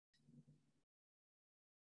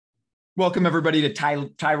Welcome, everybody, to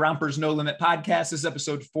Tyromper's No Limit podcast. This is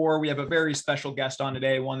episode 4. We have a very special guest on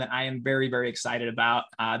today, one that I am very, very excited about.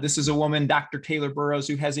 This is a woman, Dr. Taylor Burrowes,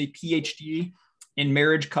 who has a PhD in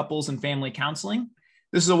marriage, couples, and family counseling.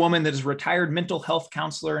 This is a woman that is a retired mental health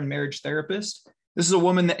counselor and marriage therapist. This is a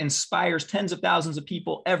woman that inspires tens of thousands of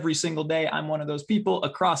people every single day. I'm one of those people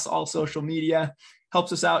across all social media,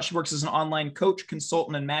 helps us out. She works as an online coach,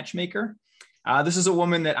 consultant, and matchmaker. This is a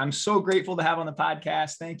woman that I'm so grateful to have on the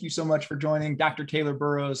podcast. Thank you so much for joining, Dr. Taylor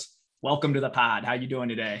Burrowes. Welcome to the pod. How are you doing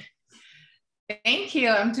today? Thank you.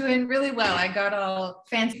 I'm doing really well. I got all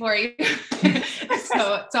fancy for you.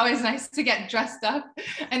 So it's always nice to get dressed up.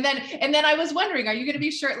 And then I was wondering, are you going to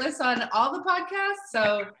be shirtless on all the podcasts?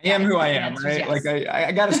 So I am who I am, right? Yes. Like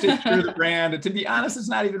I got to stay true to the brand. To be honest, it's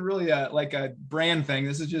not even really a brand thing.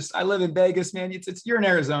 This is just, I live in Vegas, man. You're in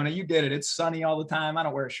Arizona. You get it. It's sunny all the time. I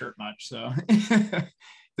don't wear a shirt much. So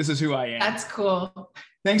this is who I am. That's cool.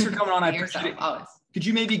 Thanks for coming on. I appreciate it. Always. Could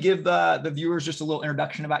you maybe give the viewers just a little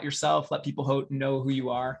introduction about yourself? Let people know who you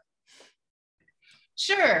are.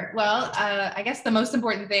 Sure. Well, I guess the most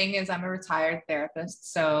important thing is I'm a retired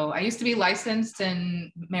therapist. So I used to be licensed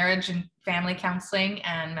in marriage and family counseling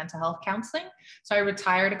and mental health counseling. So I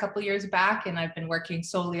retired a couple of years back, and I've been working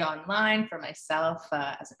solely online for myself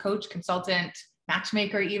as a coach, consultant,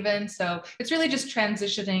 matchmaker even. So it's really just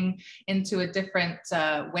transitioning into a different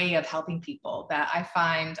way of helping people that I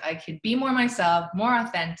find I could be more myself, more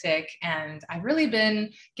authentic, and I've really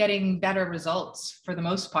been getting better results for the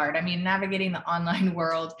most part. I mean, navigating the online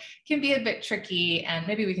world can be a bit tricky, and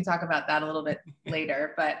maybe we can talk about that a little bit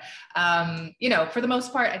later. But, for the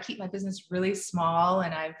most part, I keep my business really small,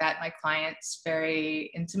 and I vet my clients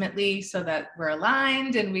very intimately so that we're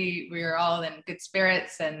aligned and we're all in good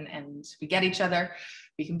spirits and we get each other.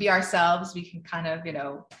 We can be ourselves. We can kind of,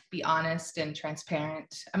 be honest and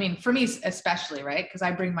transparent. I mean, for me, especially, right? Because I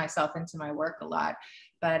bring myself into my work a lot.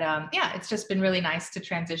 But it's just been really nice to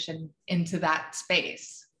transition into that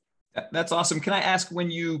space. That's awesome. Can I ask, when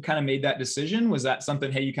you kind of made that decision, was that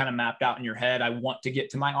something, hey, you kind of mapped out in your head, I want to get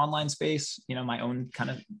to my online space, my own kind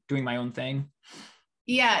of doing my own thing?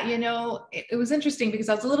 Yeah. It was interesting because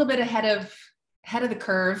I was a little bit ahead of the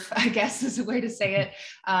curve, I guess is a way to say it,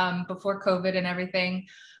 before COVID and everything.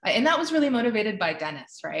 And that was really motivated by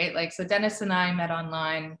Dennis, right? So Dennis and I met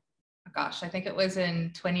online, I think it was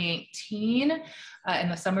in 2018, in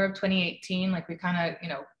the summer of 2018. We kind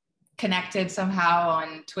of, connected somehow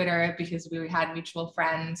on Twitter because we had mutual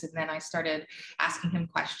friends. And then I started asking him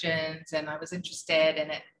questions and I was interested, and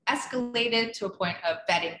it escalated to a point of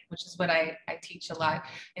vetting, which is what I teach a lot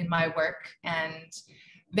in my work. And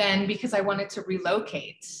then because I wanted to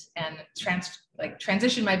relocate and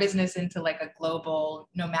transition my business into a global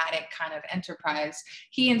nomadic kind of enterprise,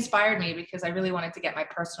 he inspired me because I really wanted to get my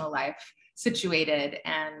personal life situated,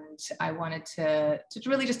 and I wanted to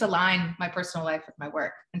really just align my personal life with my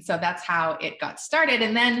work. And so that's how it got started.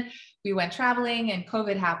 And then we went traveling and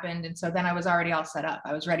COVID happened. And so then I was already all set up.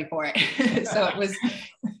 I was ready for it. So it was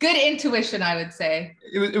good intuition, I would say.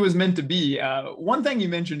 It was meant to be. One thing you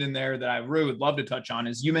mentioned in there that I really would love to touch on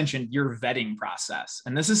is you mentioned your vetting process.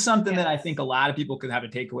 And this is something that I think a lot of people could have a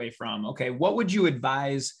takeaway from. Okay, what would you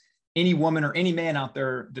advise any woman or any man out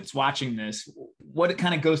there that's watching this? What it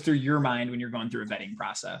kind of goes through your mind when you're going through a vetting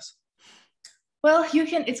process? Well,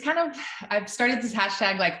 I've started this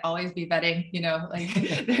hashtag, always be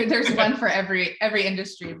vetting, there's one for every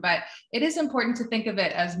industry, but it is important to think of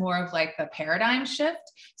it as more of a paradigm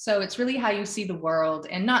shift. So it's really how you see the world,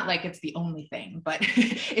 and not it's the only thing, but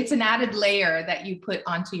it's an added layer that you put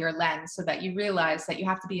onto your lens so that you realize that you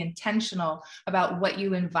have to be intentional about what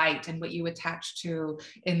you invite and what you attach to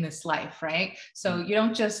in this life, right? So you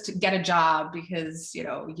don't just get a job because,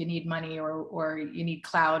 you need money or you need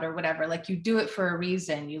clout or whatever. You do it for a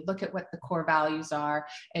reason. You look at what the core values are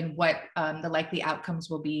and what the likely outcomes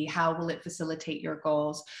will be. How will it facilitate your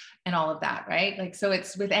goals and all of that, right? So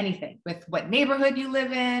it's with anything, with what neighborhood you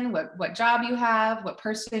live in, what job you have, what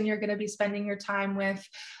person you're going to be spending your time with.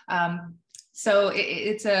 So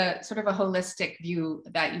it's a sort of a holistic view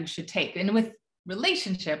that you should take. And with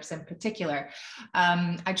relationships in particular,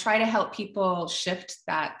 I try to help people shift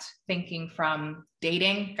that thinking from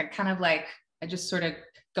dating, I just sort of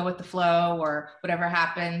go with the flow or whatever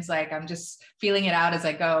happens. I'm just feeling it out as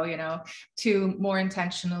I go, to more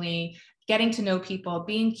intentionally getting to know people,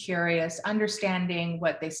 being curious, understanding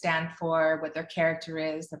what they stand for, what their character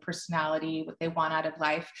is, their personality, what they want out of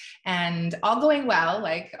life, and all going well.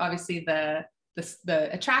 Obviously the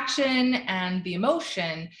attraction and the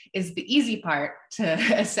emotion is the easy part to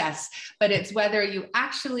assess, but it's whether you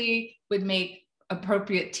actually would make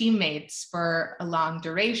appropriate teammates for a long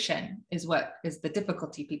duration is what is the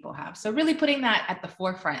difficulty people have. So really putting that at the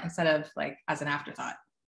forefront instead of like as an afterthought.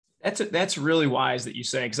 That's really wise that you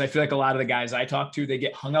say, because I feel like a lot of the guys I talk to, they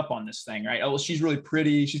get hung up on this thing, right? Oh, well, she's really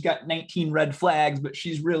pretty. She's got 19 red flags, but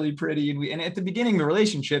she's really pretty. And at the beginning of the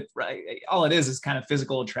relationship, right, all it is kind of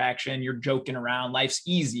physical attraction. You're joking around. Life's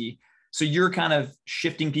easy. So you're kind of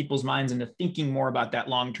shifting people's minds into thinking more about that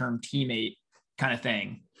long-term teammate kind of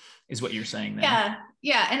thing, is what you're saying there. Yeah.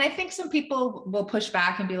 Yeah. And I think some people will push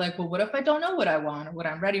back and be like, well, what if I don't know what I want or what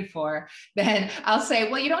I'm ready for? Then I'll say,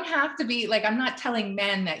 well, you don't have to be like, I'm not telling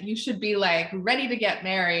men that you should be like ready to get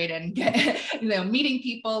married and get, meeting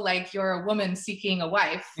people like you're a woman seeking a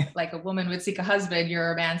wife, like a woman would seek a husband,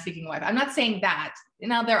 you're a man seeking a wife. I'm not saying that.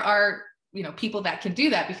 Now there are, people that can do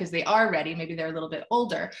that because they are ready. Maybe they're a little bit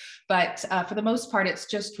older, but for the most part, it's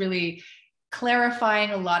just really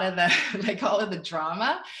clarifying a lot of the, like all of the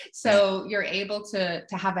drama. So you're able to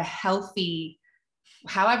have a healthy,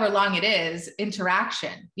 however long it is,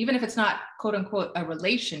 interaction, even if it's not quote unquote a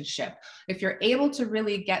relationship. If you're able to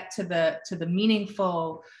really get to the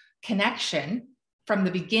meaningful connection from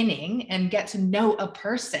the beginning and get to know a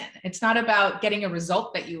person. It's not about getting a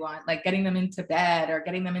result that you want, like getting them into bed or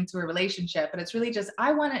getting them into a relationship, but it's really just,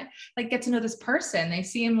 I want to like get to know this person. They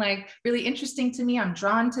seem like really interesting to me. I'm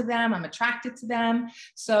drawn to them. I'm attracted to them.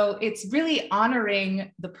 So it's really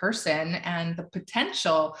honoring the person and the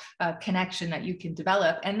potential connection that you can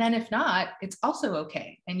develop. And then if not, it's also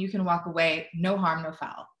okay. And you can walk away, no harm, no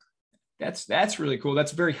foul. That's really cool.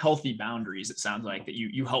 That's very healthy boundaries. It sounds like that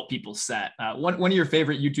you help people set. One of your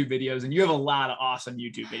favorite YouTube videos, and you have a lot of awesome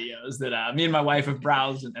YouTube videos that me and my wife have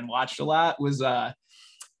browsed and watched a lot, was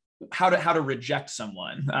how to reject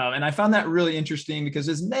someone. And I found that really interesting because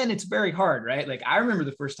as men, it's very hard, right? Like I remember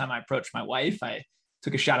the first time I approached my wife, I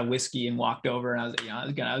took a shot of whiskey and walked over, and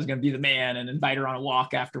I was gonna be the man and invite her on a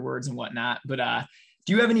walk afterwards and whatnot. But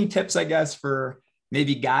do you have any tips, I guess, for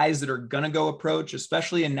maybe guys that are going to go approach,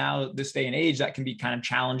 especially in now this day and age, that can be kind of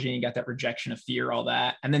challenging. You got that rejection of fear, all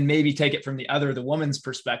that. And then maybe take it from the woman's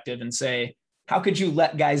perspective and say, how could you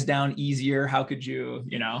let guys down easier? How could you,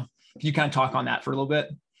 can you kind of talk on that for a little bit?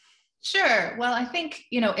 Sure. Well, I think,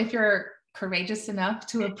 if you're courageous enough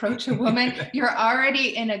to approach a woman, you're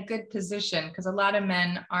already in a good position, because a lot of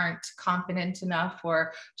men aren't confident enough,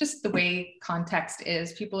 or just the way context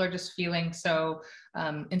is, people are just feeling so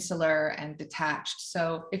insular and detached.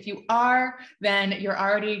 So if you are, then you're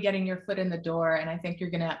already getting your foot in the door, and I think you're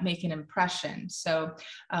going to make an impression. So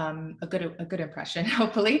a good impression,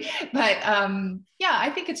 hopefully. But yeah, I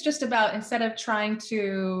think it's just about, instead of trying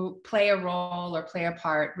to play a role or play a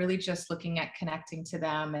part, really just looking at connecting to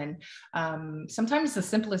them. And sometimes the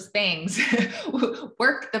simplest things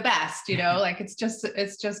work the best, like it's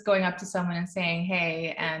just going up to someone and saying,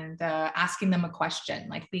 hey, and asking them a question,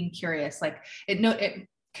 like being curious, like it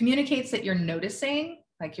communicates that you're noticing,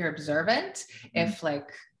 like you're observant. If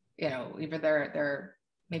like, either they're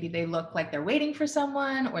maybe they look like they're waiting for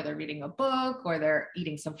someone, or they're reading a book, or they're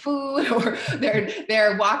eating some food, or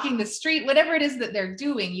they're walking the street, whatever it is that they're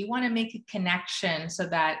doing, you want to make a connection so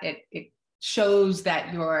that it shows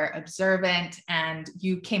that you're observant and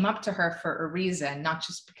you came up to her for a reason, not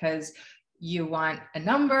just because you want a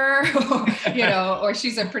number, or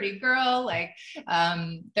she's a pretty girl. Like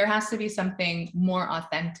there has to be something more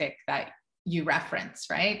authentic that you reference,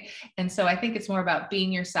 right? And so I think it's more about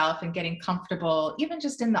being yourself and getting comfortable, even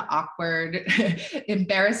just in the awkward,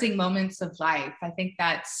 embarrassing moments of life. I think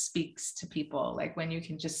that speaks to people, like when you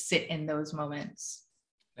can just sit in those moments.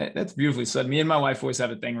 That's beautifully said. Me and my wife always have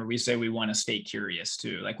a thing where we say we want to stay curious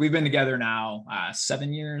too. Like we've been together now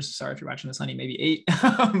 7 years. Sorry if you're watching this, honey, maybe 8.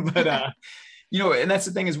 But and that's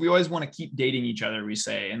the thing, is we always want to keep dating each other, we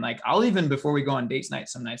say. And like, I'll even, before we go on dates night,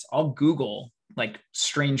 some nights I'll Google like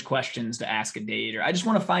strange questions to ask a date, or I just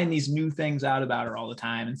want to find these new things out about her all the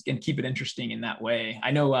time and keep it interesting in that way.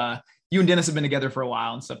 I know you and Dennis have been together for a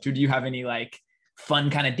while and stuff too. Do you have any like fun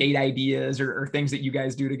kind of date ideas or things that you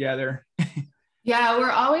guys do together? Yeah, we're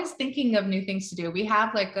always thinking of new things to do. We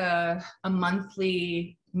have like a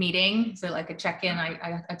monthly meeting, so like a check-in.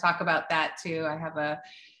 I talk about that too.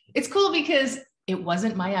 It's cool because it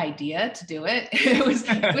wasn't my idea to do it. It was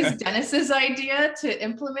Dennis's idea to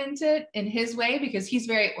implement it in his way, because he's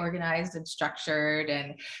very organized and structured,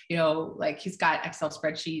 and like he's got Excel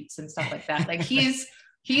spreadsheets and stuff like that. Like he's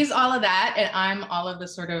all of that, and I'm all of the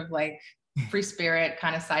sort of like free spirit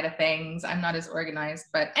kind of side of things. I'm not as organized,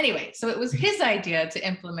 but anyway, so it was his idea to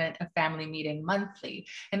implement a family meeting monthly.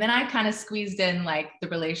 And then I kind of squeezed in like the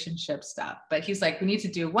relationship stuff, but he's like, we need to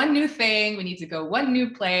do one new thing. We need to go one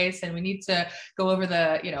new place, and we need to go over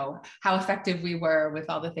the, you know, how effective we were with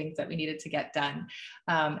all the things that we needed to get done.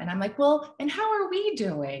 And I'm like, well, and how are we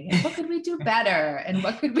doing? And what could we do better? And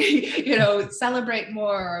what could we, you know, celebrate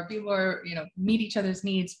more or be more, you know, meet each other's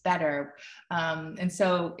needs better? And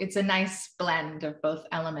so it's a nice blend of both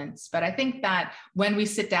elements. But I think that when we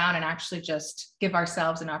sit down and actually just give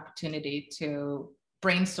ourselves an opportunity to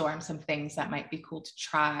brainstorm some things that might be cool to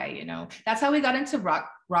try, you know, that's how we got into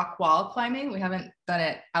rock wall climbing. We haven't done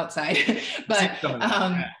it outside, but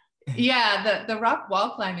yeah, the rock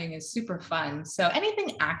wall climbing is super fun. So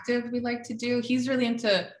anything active we like to do. He's really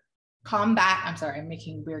into combat. I'm sorry, I'm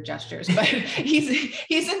making weird gestures, but he's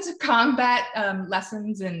into combat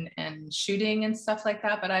lessons and shooting and stuff like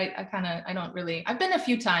that. But I don't really, I've been a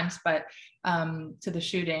few times, but to the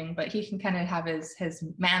shooting, but he can kind of have his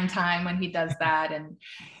man time when he does that.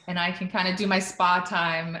 And I can kind of do my spa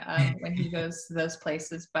time when he goes to those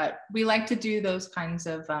places. But we like to do those kinds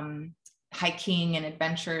of hiking and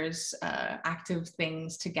adventures, active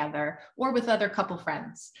things together or with other couple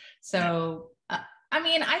friends. So I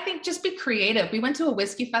mean, I think just be creative. We went to a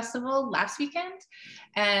whiskey festival last weekend,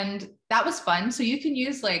 and that was fun. So you can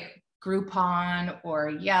use like Groupon or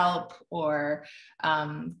Yelp or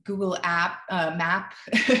Google Map.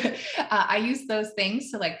 I use those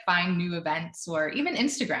things to like find new events, or even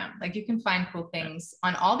Instagram. Like you can find cool things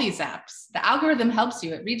on all these apps. The algorithm helps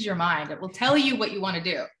you. It reads your mind. It will tell you what you want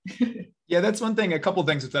to do. Yeah, that's one thing. A couple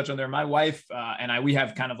things to touch on there. My wife and we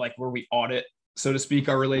have kind of like where we audit, so to speak,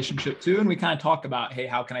 our relationship too. And we kind of talk about, hey,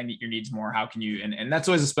 how can I meet your needs more? How can you, and that's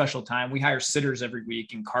always a special time. We hire sitters every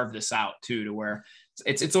week and carve this out too, to where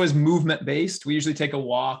it's always movement based. We usually take a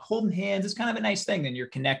walk, holding hands. It's kind of a nice thing. Then you're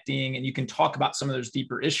connecting and you can talk about some of those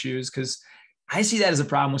deeper issues. Cause I see that as a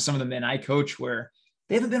problem with some of the men I coach, where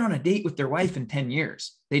they haven't been on a date with their wife in 10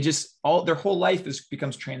 years. They just their whole life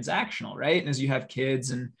becomes transactional. Right. And as you have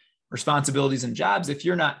kids and responsibilities and jobs, if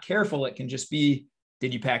you're not careful, it can just be,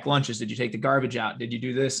 did you pack lunches? Did you take the garbage out? Did you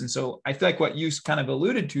do this? And so I feel like what you kind of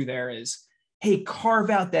alluded to there is, hey, carve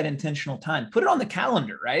out that intentional time, put it on the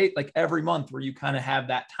calendar, right? Like every month where you kind of have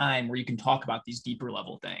that time where you can talk about these deeper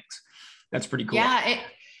level things. That's pretty cool. Yeah.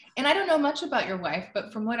 And I don't know much about your wife,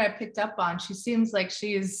 but from what I picked up on, she seems like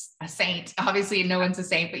she's a saint. Obviously, no one's a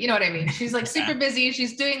saint, but you know what I mean? She's like super busy.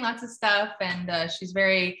 She's doing lots of stuff, and she's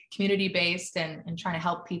very community based and trying to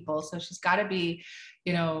help people. So she's got to be,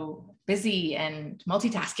 you know, busy and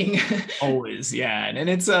multitasking. Always. Yeah. And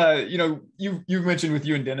it's, you know, you mentioned with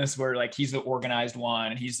you and Dennis where like, he's the organized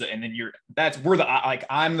one and and then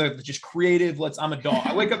I'm the just creative. I'm a dog.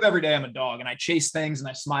 I wake up every day. I'm a dog and I chase things and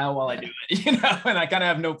I smile while I do it, you know, and I kind of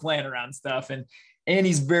have no plan around stuff. And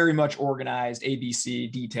he's very much organized,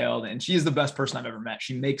 ABC, detailed. And she is the best person I've ever met.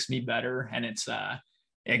 She makes me better. And it's,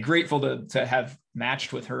 grateful to have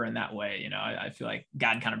matched with her in that way. You know, I feel like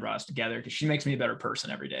God kind of brought us together because she makes me a better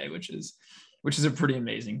person every day, which is a pretty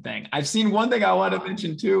amazing thing. I've seen one thing I want to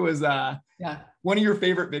mention too is one of your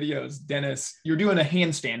favorite videos, Dennis, you're doing a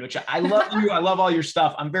handstand, which I love you. I love all your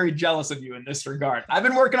stuff. I'm very jealous of you in this regard. I've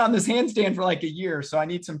been working on this handstand for like a year, so I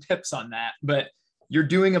need some tips on that, but you're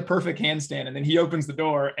doing a perfect handstand and then he opens the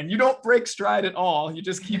door and you don't break stride at all. You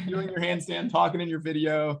just keep doing your handstand, talking in your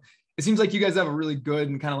video. It seems like you guys have a really good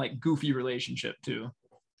and kind of like goofy relationship too.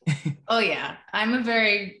 Oh yeah. I'm a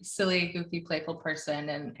very silly, goofy, playful person.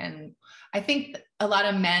 And I think a lot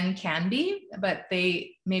of men can be, but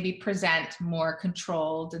they maybe present more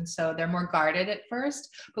controlled. And so they're more guarded at first,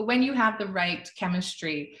 but when you have the right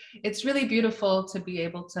chemistry, it's really beautiful to be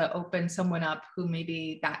able to open someone up who may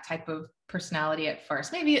be that type of personality at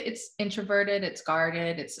first. Maybe it's introverted, it's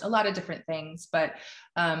guarded, it's a lot of different things, but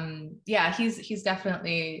yeah, he's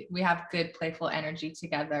definitely, we have good playful energy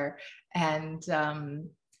together. And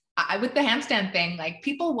with the handstand thing, like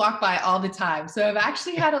people walk by all the time. So I've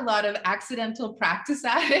actually had a lot of accidental practice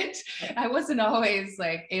at it. I wasn't always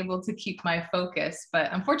like able to keep my focus, but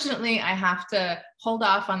unfortunately I have to hold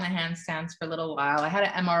off on the handstands for a little while. I had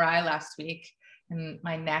an MRI last week and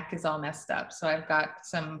my neck is all messed up. So I've got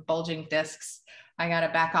some bulging discs. I got to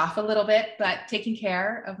back off a little bit, but taking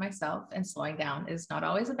care of myself and slowing down is not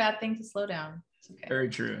always a bad thing to slow down. Okay. Very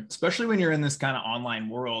true. Especially when you're in this kind of online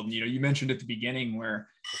world. You know, you mentioned at the beginning where,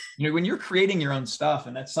 you know, when you're creating your own stuff,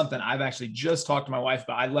 and that's something I've actually just talked to my wife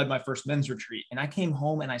about. I led my first men's retreat and I came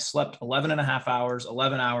home and I slept 11 and a half hours,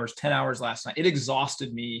 11 hours, 10 hours last night. It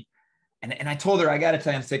exhausted me. And I told her, I got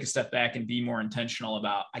to take a step back and be more intentional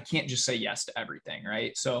about, I can't just say yes to everything.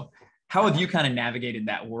 Right. So How have you kind of navigated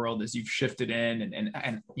that world as you've shifted in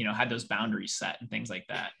and had those boundaries set and things like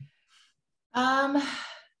that? Um,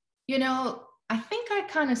 I think I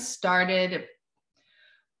kind of started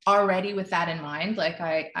already with that in mind. Like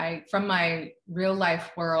I from my real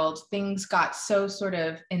life world, things got so sort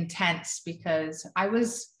of intense because I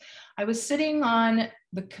was sitting on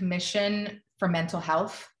the commission for mental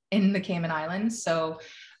health in the Cayman Islands. So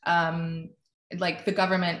like the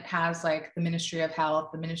government has like the Ministry of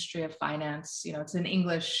Health, the Ministry of Finance, it's an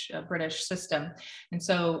English British system. And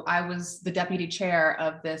so I was the deputy chair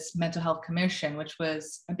of this mental health commission, which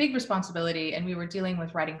was a big responsibility. And we were dealing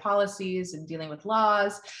with writing policies and dealing with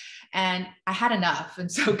laws, and I had enough. And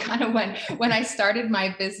so kind of when I started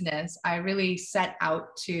my business, I really set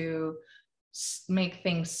out to make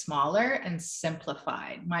things smaller and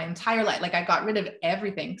simplified my entire life. Like I got rid of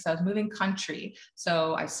everything because I was moving country.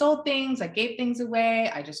 So I sold things, I gave things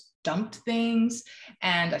away, I just dumped things,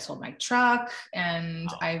 and I sold my truck, and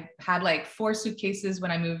I had like 4 suitcases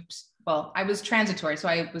when I moved. Well, I was transitory. So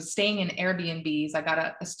I was staying in Airbnbs. I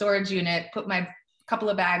got a storage unit, put my couple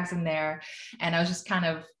of bags in there, and I was just kind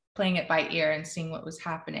of playing it by ear and seeing what was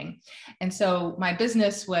happening. And so my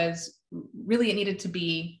business was really, it needed to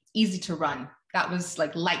be easy to run. That was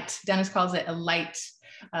like light. Dennis calls it a light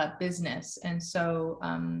business. And so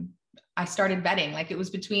I started betting. Like it was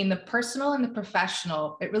between the personal and the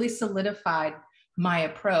professional. It really solidified my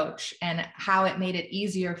approach and how it made it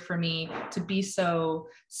easier for me to be so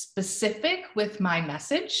specific with my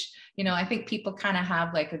message. I think people kind of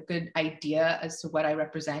have like a good idea as to what I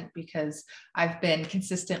represent because I've been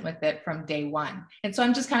consistent with it from day one. And so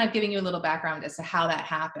I'm just kind of giving you a little background as to how that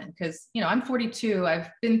happened. Because, I'm 42. I've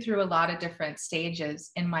been through a lot of different stages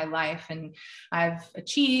in my life, and I've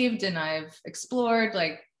achieved and I've explored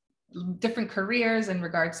like different careers in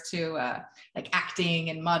regards to like acting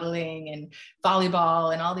and modeling and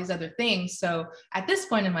volleyball and all these other things. So at this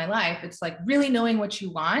point in my life, it's like really knowing what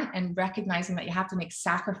you want and recognizing that you have to make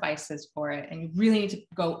sacrifices for it. And you really need to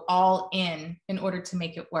go all in order to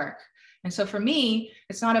make it work. And so for me,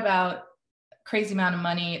 it's not about crazy amount of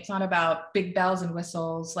money. It's not about big bells and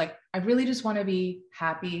whistles. Like I really just want to be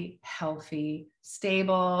happy, healthy,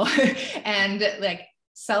 stable, and like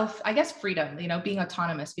freedom, being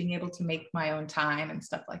autonomous, being able to make my own time and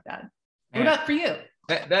stuff like that. What about for you?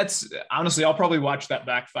 That's honestly, I'll probably watch that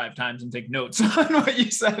back 5 times and take notes on what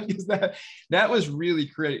you said, because that was really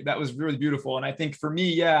great. That was really beautiful. And I think for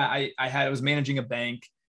me, I was managing a bank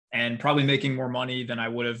and probably making more money than I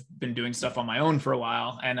would have been doing stuff on my own for a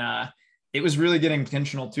while. And it was really getting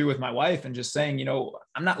intentional too with my wife and just saying,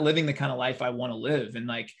 I'm not living the kind of life I want to live. And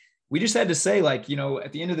like, we just had to say like,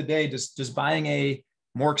 at the end of the day, does buying a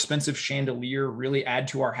more expensive chandelier really add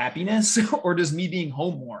to our happiness, or does me being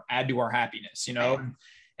home more add to our happiness,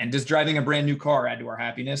 and does driving a brand new car add to our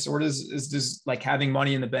happiness, or does like having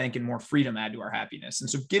money in the bank and more freedom add to our happiness? And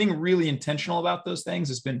so getting really intentional about those things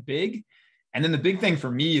has been big. And then the big thing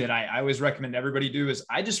for me that I always recommend everybody do is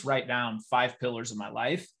I just write down 5 pillars of my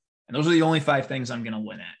life. And those are the only 5 things I'm going to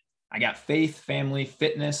win at. I got faith, family,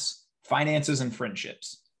 fitness, finances, and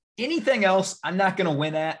friendships. Anything else, I'm not going to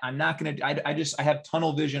win at. I'm not going to, I have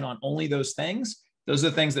tunnel vision on only those things. Those are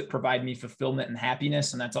the things that provide me fulfillment and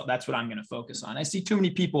happiness. And that's what I'm going to focus on. I see too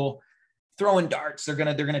many people throwing darts. They're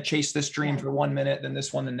going to chase this dream for 1 minute, then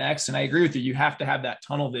this one, the next. And I agree with you. You have to have that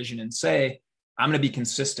tunnel vision and say, I'm going to be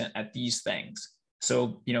consistent at these things.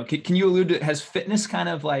 So, can you allude to, has fitness kind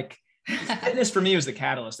of like, fitness for me was the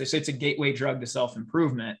catalyst. They say it's a gateway drug to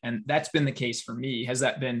self-improvement. And that's been the case for me. Has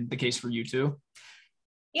that been the case for you too?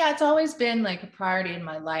 Yeah, it's always been like a priority in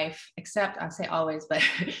my life, except I say always, but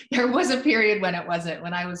there was a period when it wasn't.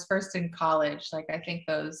 When I was first in college, like I think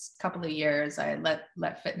those couple of years, I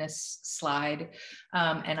let fitness slide,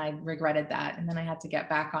 and I regretted that. And then I had to get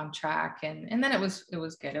back on track, and then it was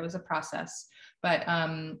good. It was a process. But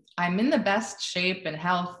I'm in the best shape and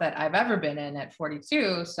health that I've ever been in at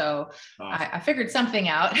 42. So I figured something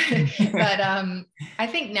out. But I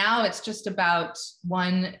think now it's just about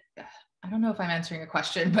I don't know if I'm answering your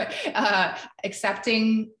question, but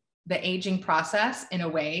accepting the aging process in a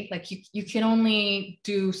way, like you can only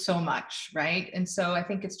do so much, right? And so I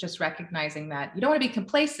think it's just recognizing that you don't want to be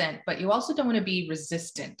complacent, but you also don't want to be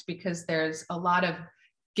resistant, because there's a lot of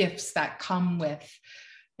gifts that come with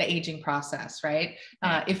the aging process, right?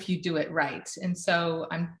 If you do it right. And so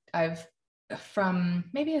I've from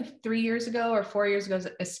maybe 3 years ago or 4 years ago,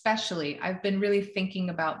 especially, I've been really thinking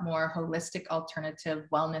about more holistic, alternative,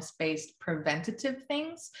 wellness-based, preventative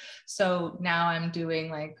things. So now I'm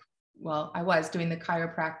doing like well, I was doing the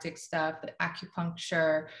chiropractic stuff, the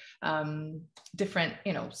acupuncture, different,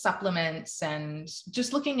 supplements, and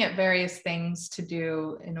just looking at various things to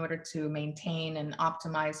do in order to maintain and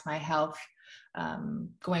optimize my health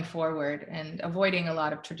going forward, and avoiding a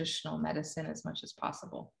lot of traditional medicine as much as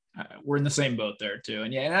possible. We're in the same boat there too.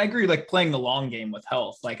 And yeah, and I agree, like playing the long game with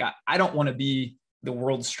health. Like I don't want to be the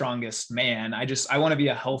world's strongest man. I want to be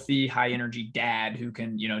a healthy, high energy dad who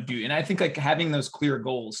can, do, and I think like having those clear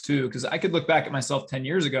goals too, because I could look back at myself 10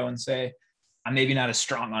 years ago and say, I'm maybe not as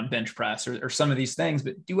strong on bench press or some of these things,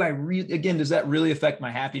 but does that really affect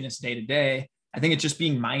my happiness day to day? I think it's just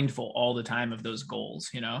being mindful all the time of those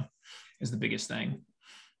goals, is the biggest thing.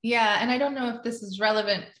 Yeah. And I don't know if this is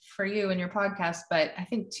relevant for you and your podcast, but I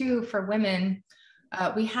think too, for women,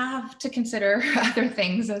 we have to consider other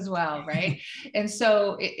things as well, right? And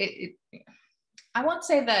so I won't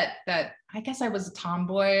say that I guess I was a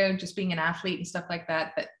tomboy, just being an athlete and stuff like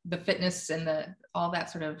that, but the fitness and all that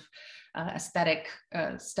sort of aesthetic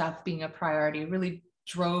stuff being a priority really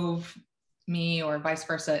drove me, or vice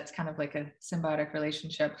versa. It's kind of like a symbiotic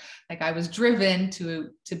relationship. Like I was driven to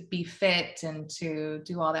be fit and to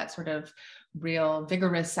do all that sort of real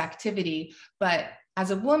vigorous activity. But as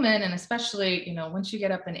a woman, and especially, once you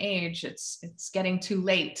get up in age, it's getting too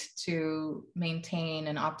late to maintain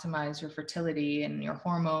and optimize your fertility and your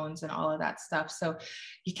hormones and all of that stuff. So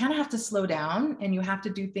you kind of have to slow down, and you have to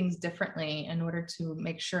do things differently in order to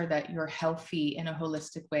make sure that you're healthy in a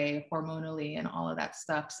holistic way, hormonally and all of that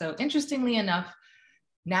stuff. So interestingly enough,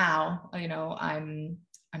 now,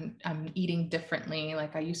 I'm eating differently.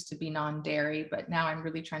 Like I used to be non-dairy, but now I'm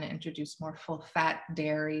really trying to introduce more full fat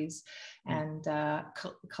dairies and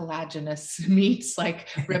collagenous meats like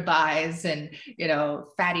ribeyes and,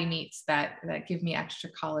 fatty meats that give me extra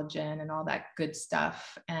collagen and all that good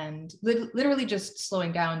stuff. And literally just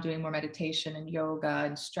slowing down, doing more meditation and yoga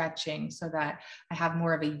and stretching so that I have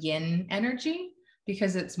more of a yin energy,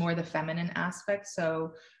 because it's more the feminine aspect.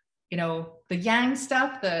 So, the yang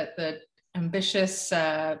stuff, the ambitious,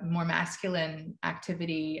 more masculine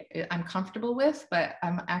activity, I'm comfortable with, but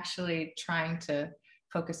I'm actually trying to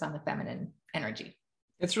focus on the feminine energy.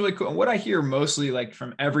 It's really cool. And what I hear mostly, like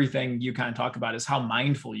from everything you kind of talk about, is how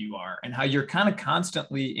mindful you are and how you're kind of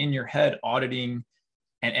constantly in your head auditing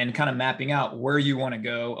and kind of mapping out where you want to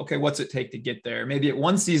go. Okay, what's it take to get there? Maybe at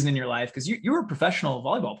one season in your life, because you were a professional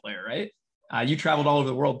volleyball player, right? You traveled all over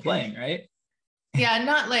the world playing, right? Yeah,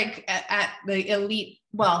 not like at the elite.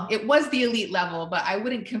 Well, it was the elite level, but I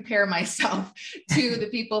wouldn't compare myself to the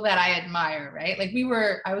people that I admire, right? Like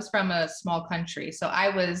I was from a small country. So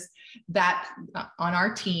I was that on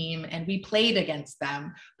our team and we played against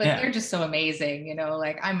them, but they're just so amazing.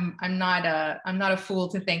 Like I'm not a fool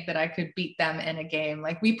to think that I could beat them in a game.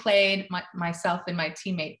 Like we played, myself and my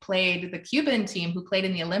teammate played the Cuban team who played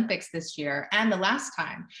in the Olympics this year and the last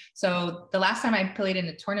time. So the last time I played in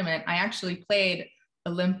a tournament, I actually played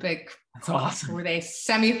Olympic. That's awesome. Were they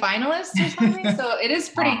semi-finalists or something? So it is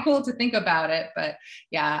pretty cool to think about it. But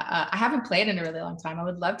yeah, I haven't played in a really long time. I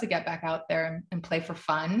would love to get back out there and play for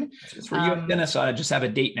fun. It's where you and Dennis ought to just have a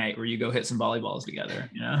date night where you go hit some volleyballs together,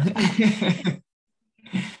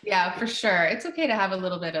 Yeah, for sure. It's okay to have a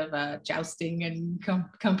little bit of jousting and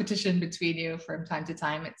competition between you from time to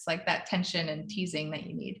time. It's like that tension and teasing that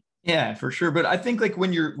you need. Yeah, for sure. But I think like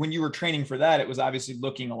when you were training for that, it was obviously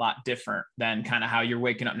looking a lot different than kind of how you're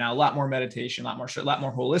waking up now. A lot more meditation, a lot more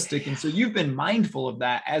holistic. And so you've been mindful of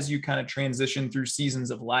that as you kind of transition through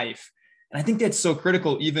seasons of life. And I think that's so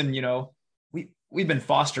critical. Even, we've been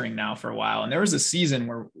fostering now for a while. And there was a season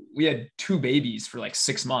where we had 2 babies for like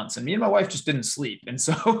 6 months and me and my wife just didn't sleep. And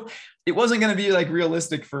so it wasn't going to be like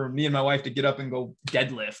realistic for me and my wife to get up and go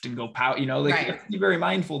deadlift and go pout, Right. Be very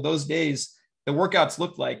mindful those days. The workouts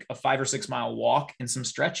looked like a 5 or 6 mile walk and some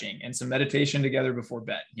stretching and some meditation together before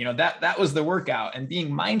bed. That was the workout, and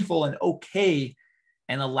being mindful and okay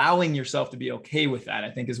and allowing yourself to be okay with that,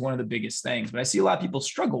 I think is one of the biggest things. But I see a lot of people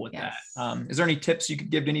struggle with that. Is there any tips you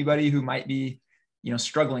could give to anybody who might be,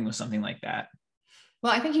 struggling with something like that?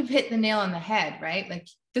 Well, I think you've hit the nail on the head, right? Like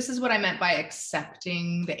this is what I meant by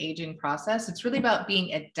accepting the aging process. It's really about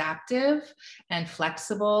being adaptive and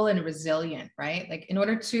flexible and resilient, right? Like in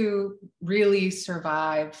order to really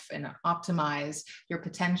survive and optimize your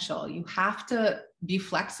potential, you have to be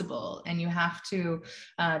flexible and you have to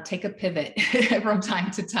take a pivot from time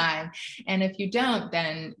to time. And if you don't,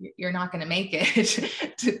 then you're not going to make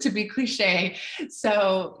it to be cliche.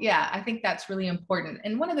 So yeah, I think that's really important.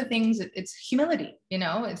 And one of the things, it's humility,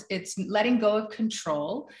 it's letting go of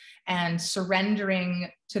control and surrendering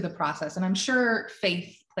to the process. And I'm sure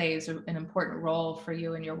faith plays an important role for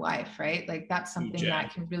you and your wife, right? Like that's something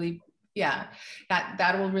that can really Yeah,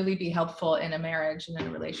 that will really be helpful in a marriage and in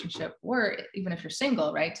a relationship, or even if you're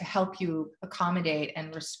single, right? To help you accommodate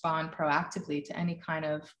and respond proactively to any kind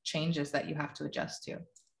of changes that you have to adjust to.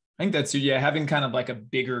 I think that's, yeah, having kind of like a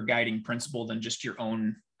bigger guiding principle than just your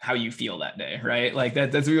own, how you feel that day, right? Like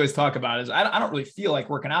that's what we always talk about is I don't really feel like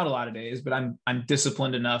working out a lot of days, but I'm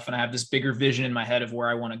disciplined enough and I have this bigger vision in my head of where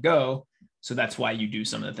I want to go. So that's why you do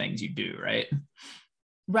some of the things you do, right?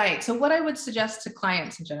 Right. So what I would suggest to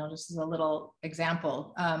clients in general, just as a little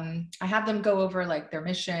example, I have them go over like their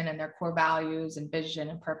mission and their core values and vision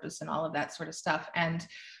and purpose and all of that sort of stuff. And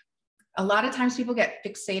a lot of times people get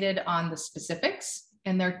fixated on the specifics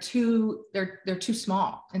and they're too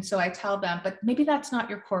small. And so I tell them, but maybe that's not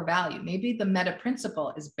your core value. Maybe the meta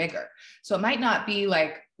principle is bigger. So it might not be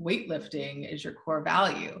like weightlifting is your core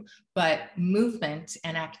value, but movement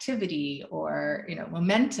and activity or,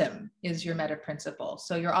 momentum is your meta principle.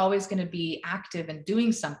 So you're always going to be active and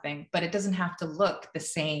doing something, but it doesn't have to look the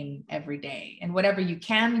same every day. And whatever you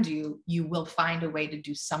can do, you will find a way to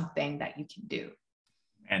do something that you can do.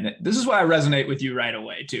 And this is why I resonate with you right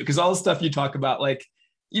away too, because all the stuff you talk about, like,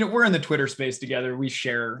 we're in the Twitter space together. We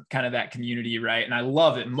share kind of that community, right? And I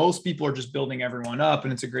love it. Most people are just building everyone up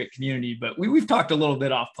and it's a great community, but we've talked a little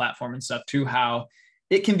bit off platform and stuff too, how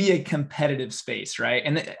it can be a competitive space, right?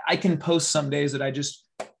 And I can post some days that I just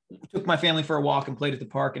took my family for a walk and played at the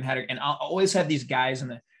park and and I'll always have these guys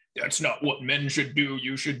that's not what men should do.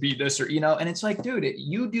 You should be this, or, and it's like, dude,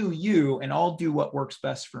 you do you, and I'll do what works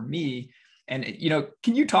best for me. And,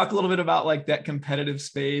 can you talk a little bit about like that competitive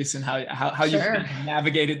space and how Sure. you've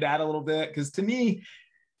navigated that a little bit? Because to me,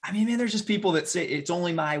 I mean, man, there's just people that say it's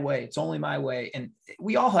only my way. It's only my way. And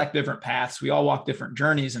we all have different paths. We all walk different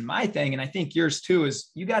journeys. And my thing, and I think yours too, is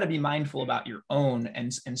you got to be mindful about your own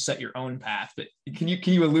and set your own path. But can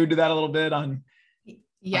you allude to that a little bit on?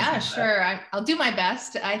 Yeah, sure. I'll do my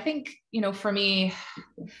best. I think, for me,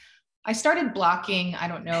 I started blocking, I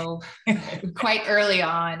don't know, quite early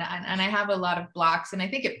on, and I have a lot of blocks, and I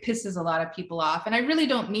think it pisses a lot of people off. And I really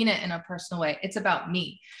don't mean it in a personal way. It's about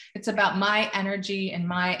me. It's about my energy and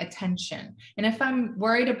my attention. And if I'm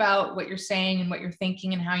worried about what you're saying and what you're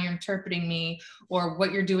thinking and how you're interpreting me or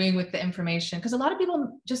what you're doing with the information, because a lot of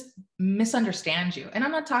people just misunderstand you. And I'm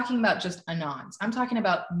not talking about just anons. I'm talking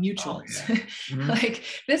about mutuals. Oh, yeah. Mm-hmm. Like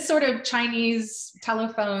this sort of Chinese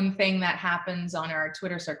telephone thing that happens on our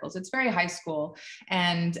Twitter circles. It's very high school.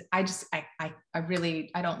 And I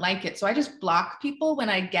don't like it. So I just block people when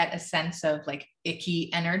I get a sense of like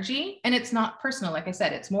icky energy. And it's not personal. Like I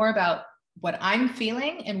said, it's more about what I'm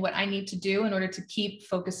feeling and what I need to do in order to keep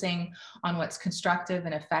focusing on what's constructive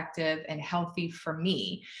and effective and healthy for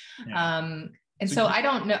me. Yeah. And so I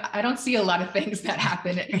don't know, I don't see a lot of things that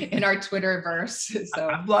happen in our Twitterverse. So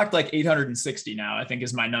I've blocked like 860 now, I think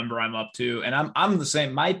is my number I'm up to. And I'm the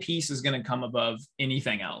same. My piece is going to come above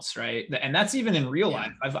anything else. Right. And that's even in real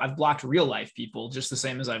life. I've blocked real life people just the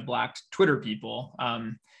same as I've blocked Twitter people.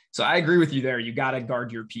 So I agree with you there. You got to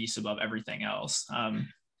guard your piece above everything else.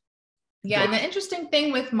 Yeah. And the interesting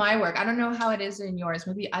thing with my work, I don't know how it is in yours.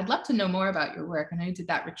 Maybe I'd love to know more about your work. I know you did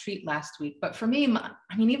that retreat last week, but for me,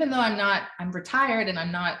 even though I'm retired and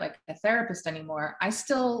I'm not like a therapist anymore, I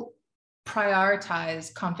still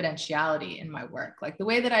prioritize confidentiality in my work. Like the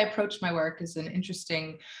way that I approach my work is an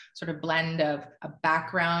interesting sort of blend of a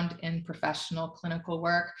background in professional clinical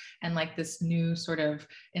work and like this new sort of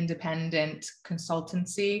independent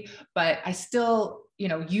consultancy, but I still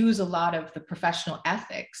use a lot of the professional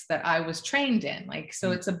ethics that I was trained in. Like,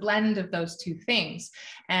 so it's a blend of those two things.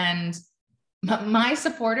 And my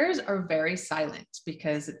supporters are very silent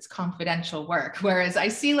because it's confidential work. Whereas I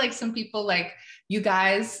see like some people like you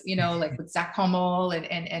guys, like with Zach Hummel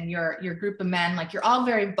and your group of men, like you're all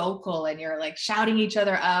very vocal and you're like shouting each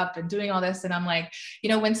other up and doing all this. And I'm like,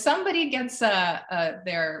 when somebody gets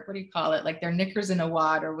their, what do you call it? Like their knickers in a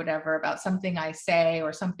wad or whatever about something I say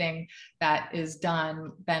or something that is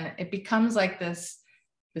done, then it becomes like this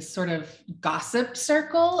sort of gossip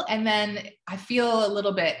circle. And then I feel a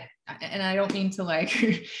little bit, and I don't mean to like,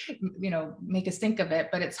 make us think of it,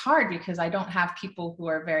 but it's hard because I don't have people who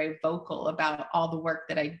are very vocal about all the work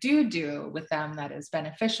that I do with them that is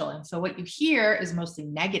beneficial. And so what you hear is mostly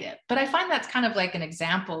negative, but I find that's kind of like an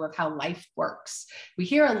example of how life works. We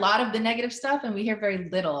hear a lot of the negative stuff and we hear very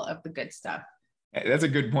little of the good stuff. That's a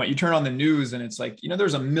good point. You turn on the news and it's like,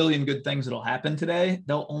 there's a million good things that'll happen today.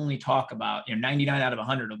 They'll only talk about, 99 out of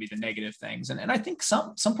 100 will be the negative things. And I think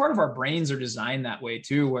some part of our brains are designed that way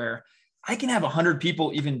too, where I can have 100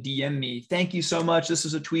 people even DM me, thank you so much. This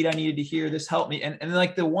is a tweet I needed to hear. This helped me. And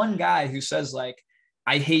like the one guy who says like,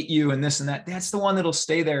 I hate you and this and that, that's the one that'll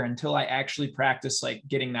stay there until I actually practice like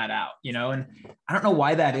getting that out, you know? And I don't know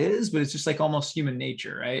why that is, but it's just like almost human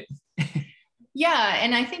nature, right? Yeah.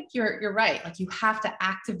 And I think you're right. Like you have to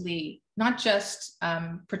actively not just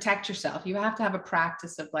protect yourself. You have to have a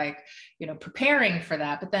practice of like, preparing for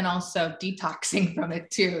that, but then also detoxing from it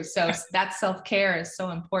too. So that self-care is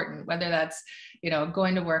so important, whether that's,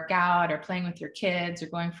 going to work out or playing with your kids or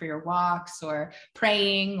going for your walks or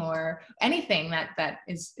praying or anything that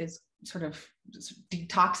is sort of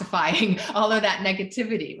detoxifying all of that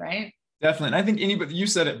negativity, right? Definitely. And I think you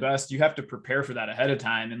said it best. You have to prepare for that ahead of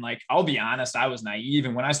time. And like, I'll be honest, I was naive.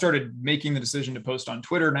 And when I started making the decision to post on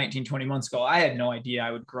Twitter 19, 20 months ago, I had no idea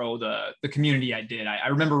I would grow the community I did. I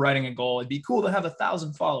remember writing a goal. It'd be cool to have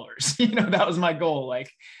 1,000 followers. That was my goal.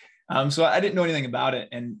 Like, so I didn't know anything about it.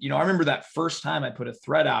 And, I remember that first time I put a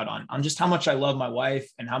thread out on just how much I love my wife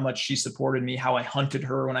and how much she supported me, how I hunted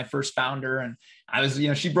her when I first found her. And I was,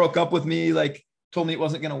 she broke up with me, like, told me it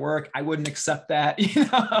wasn't going to work. I wouldn't accept that,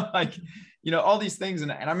 all these things.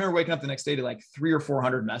 And I remember waking up the next day to like 300 or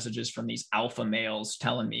 400 messages from these alpha males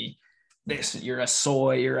telling me this, you're a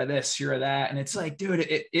soy, you're a this, you're a that. And it's like, dude,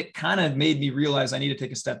 it kind of made me realize I need to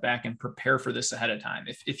take a step back and prepare for this ahead of time.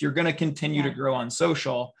 If you're going to continue to grow on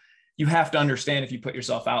social, you have to understand if you put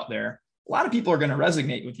yourself out there, a lot of people are going to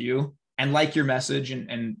resonate with you and like your message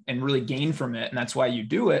and really gain from it. And that's why you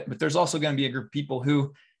do it. But there's also going to be a group of people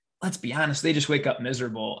who, let's be honest, they just wake up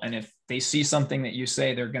miserable. And if they see something that you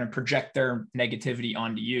say, they're going to project their negativity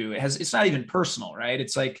onto you. It's not even personal, right?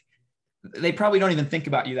 It's like, they probably don't even think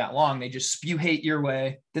about you that long. They just spew hate your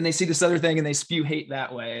way. Then they see this other thing and they spew hate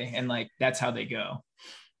that way. And like, that's how they go.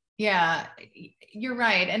 Yeah, you're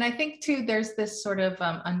right. And I think too, there's this sort of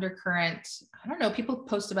undercurrent, I don't know, people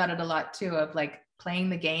post about it a lot too, of like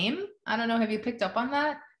playing the game. I don't know. Have you picked up on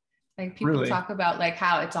that? Like people Really? talk about like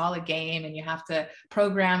how it's all a game and you have to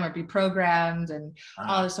program or be programmed and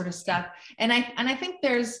all this sort of stuff. And I think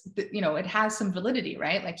there's, it has some validity,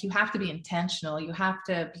 right? Like you have to be intentional. You have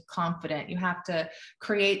to be confident. You have to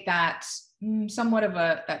create that somewhat of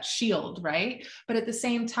that shield, right? But at the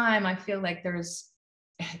same time, I feel like there's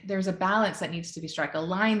a balance that needs to be struck, a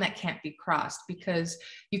line that can't be crossed, because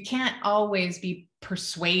you can't always be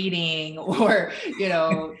persuading or,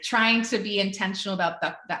 trying to be intentional about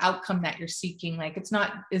the outcome that you're seeking. Like it's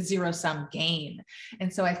not a zero-sum game.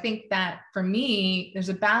 And so I think that for me, there's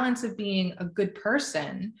a balance of being a good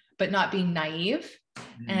person, but not being naive.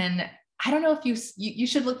 Mm-hmm. And I don't know if you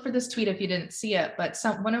should look for this tweet if you didn't see it, but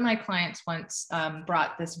one of my clients once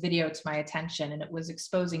brought this video to my attention, and it was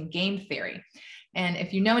exposing game theory. And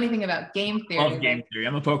if you know anything about game theory, love game theory.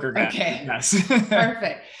 I'm a poker guy. Okay. Yes.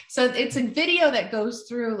 Perfect. So it's a video that goes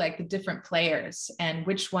through like the different players and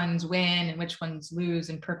which ones win and which ones lose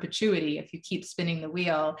in perpetuity if you keep spinning the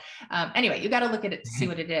wheel. Anyway, you got to look at it to see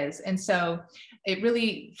what it is. And so it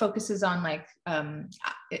really focuses on like,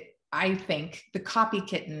 I think the copy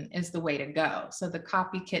kitten is the way to go. So the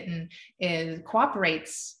copy kitten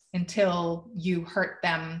cooperates until you hurt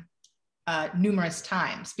them numerous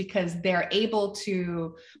times, because they're able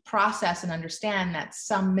to process and understand that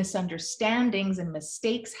some misunderstandings and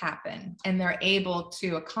mistakes happen, and they're able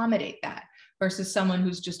to accommodate that, versus someone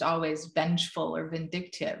who's just always vengeful or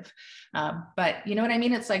vindictive. But you know what I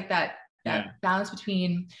mean? It's like that balance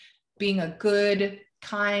between being a good,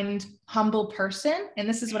 kind, humble person. And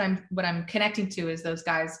this is what I'm connecting to, is those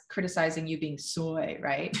guys criticizing you being soy,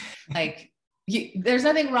 right? Like, there's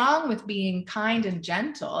nothing wrong with being kind and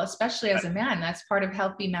gentle, especially as a man. That's part of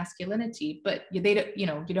healthy masculinity. But you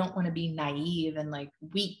don't want to be naive and like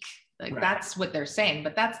weak. Like that's what they're saying,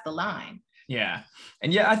 but that's the line. Yeah.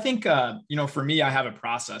 And yeah, I think, for me, I have a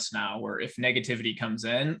process now where if negativity comes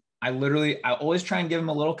in, I always try and give them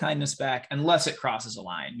a little kindness back, unless it crosses a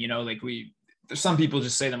line. Some people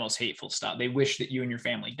just say the most hateful stuff. They wish that you and your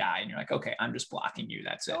family died. And you're like, okay, I'm just blocking you.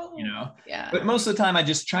 That's it, Yeah. But most of the time I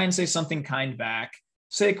just try and say something kind back,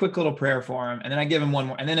 say a quick little prayer for them. And then I give them one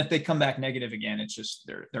more. And then if they come back negative again, it's just,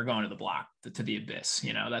 they're going to the block, to the abyss.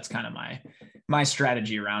 That's kind of my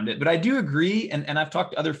strategy around it. But I do agree. And I've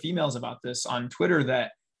talked to other females about this on Twitter,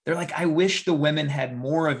 that they're like, I wish the women had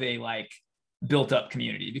more of a like built up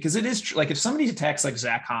community, because it is like, if somebody attacks like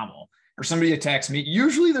Zach Hommel, or somebody attacks me,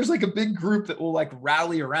 usually there's like a big group that will like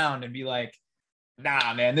rally around and be like,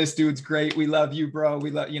 nah, man, this dude's great. We love you, bro.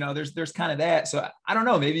 We love, there's kind of that. So I don't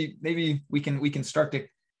know, maybe we can start to,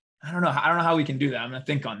 I don't know how we can do that. I'm going to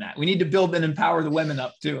think on that. We need to build and empower the women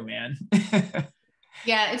up too, man.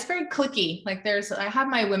 Yeah, it's very cliquey. Like I have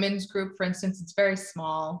my women's group, for instance, it's very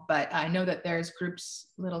small, but I know that there's groups,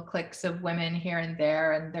 little cliques of women here and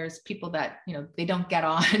there. And there's people that, they don't get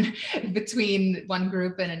on between one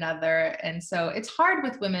group and another. And so it's hard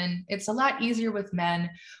with women. It's a lot easier with men.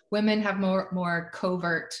 Women have more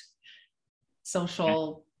covert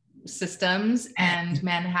social systems, and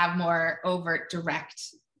men have more overt, direct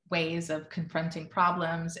ways of confronting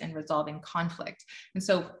problems and resolving conflict. And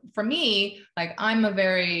so for me, like, I'm a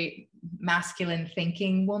very masculine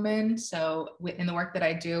thinking woman. So in the work that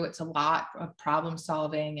I do, it's a lot of problem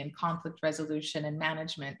solving and conflict resolution and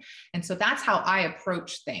management. And so that's how I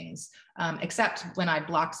approach things, except when I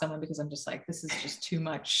block someone, because I'm just like, this is just too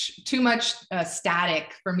much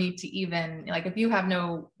static for me to even, like, if you have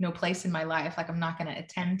no place in my life, like, I'm not going to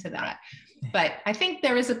attend to that. But I think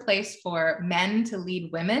there is a place for men to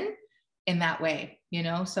lead women in that way,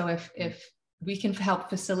 so if we can help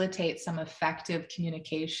facilitate some effective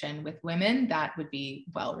communication with women, that would be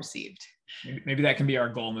well received. Maybe that can be our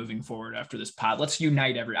goal moving forward after this pod. Let's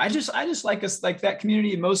unite I just like us, like, that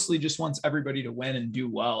community mostly just wants everybody to win and do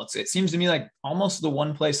well. It seems to me like almost the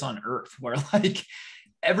one place on earth where, like,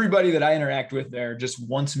 everybody that I interact with there just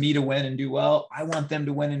wants me to win and do well. I want them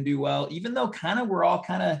to win and do well, even though we're all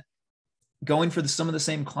kind of going for some of the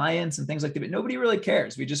same clients and things like that, but nobody really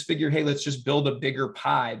cares. We just figure, hey, let's just build a bigger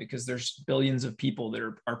pie because there's billions of people that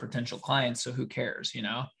are our potential clients. So who cares,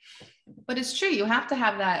 But it's true. You have to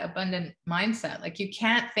have that abundant mindset. Like, you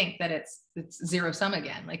can't think that it's zero sum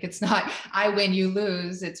again. Like, it's not, I win, you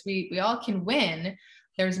lose. It's, we all can win.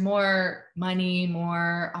 There's more money,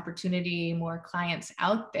 more opportunity, more clients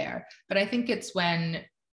out there. But I think it's when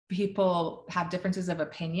people have differences of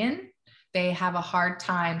opinion, they have a hard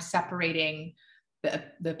time separating the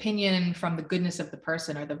opinion from the goodness of the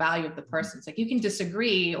person or the value of the person. It's like, you can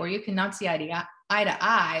disagree or you can not see eye to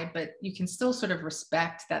eye, but you can still sort of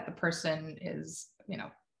respect that the person is,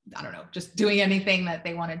 I don't know, just doing anything that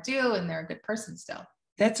they want to do, and they're a good person still.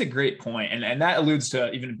 That's a great point. And that alludes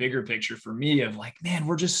to even a bigger picture for me of, like, man,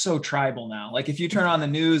 we're just so tribal now. Like, if you turn on the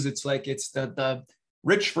news, it's like, it's the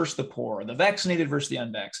rich versus the poor, the vaccinated versus the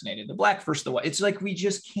unvaccinated, the black versus the white. It's like, we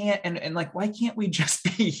just can't. And like, why can't we just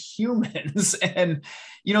be humans? And,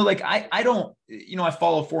 like, I don't, I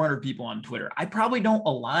follow 400 people on Twitter. I probably don't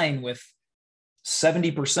align with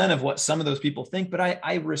 70% of what some of those people think, but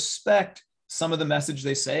I respect some of the message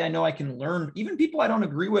they say. I know I can learn, even people I don't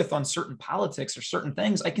agree with on certain politics or certain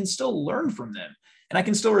things, I can still learn from them, and I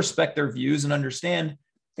can still respect their views and understand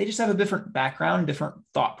they just have a different background, different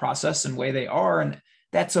thought process and way they are. And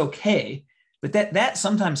that's okay. But that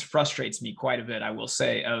sometimes frustrates me quite a bit, I will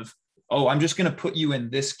say, of, oh, I'm just going to put you in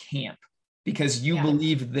this camp because you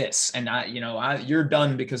believe this, and you're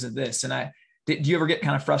done because of this. And do you ever get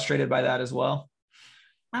kind of frustrated by that as well?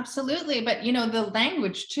 Absolutely. But, the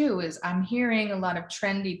language too is, I'm hearing a lot of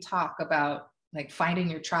trendy talk about, like, finding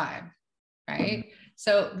your tribe, right? Mm-hmm.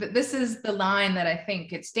 So this is the line that I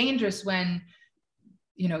think it's dangerous when,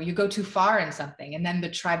 you go too far in something and then the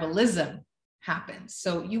tribalism happens.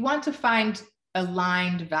 So you want to find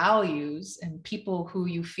aligned values and people who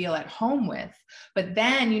you feel at home with, but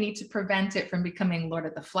then you need to prevent it from becoming Lord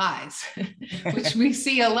of the Flies, which we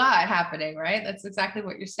see a lot happening, right? That's exactly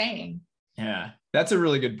what you're saying. Yeah, that's a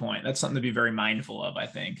really good point. That's something to be very mindful of, I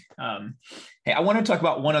think. Hey, I want to talk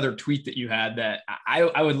about one other tweet that you had that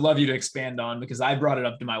I would love you to expand on, because I brought it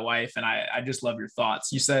up to my wife and I just love your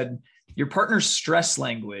thoughts. You said your partner's stress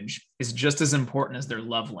language is just as important as their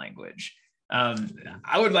love language.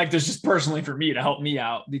 I would like this just personally for me to help me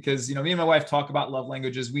out, because, me and my wife talk about love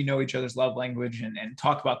languages. We know each other's love language and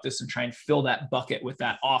talk about this and try and fill that bucket with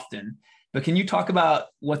that often. But can you talk about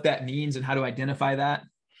what that means and how to identify that?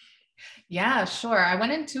 Yeah, sure. I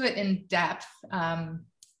went into it in depth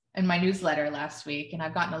in my newsletter last week, and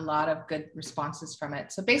I've gotten a lot of good responses from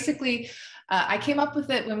it. So basically, I came up with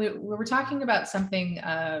it when we were talking about something,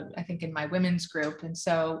 I think in my women's group. And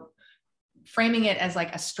so framing it as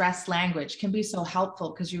like a stress language can be so helpful,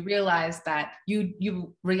 because you realize that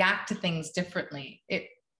you react to things differently. It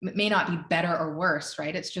may not be better or worse,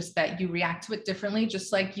 right? It's just that you react to it differently,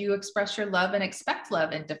 just like you express your love and expect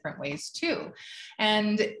love in different ways too.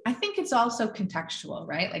 And I think it's also contextual,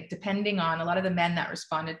 right? Like, depending on, a lot of the men that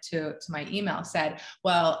responded to my email said,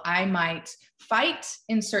 well, I might fight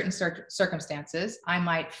in certain circumstances, I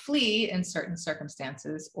might flee in certain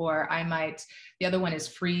circumstances, or the other one is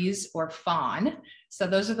freeze or fawn. So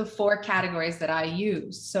those are the 4 categories that I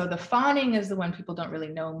use. So the fawning is the one people don't really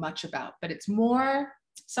know much about, but it's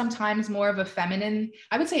sometimes more of a feminine,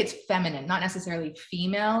 I would say it's feminine, not necessarily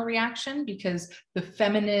female reaction, because the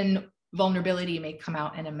feminine vulnerability may come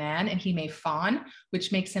out in a man, and he may fawn,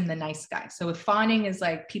 which makes him the nice guy. So if fawning is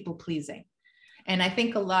like people pleasing. And I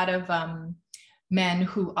think a lot of men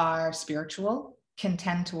who are spiritual can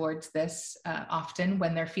tend towards this often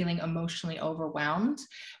when they're feeling emotionally overwhelmed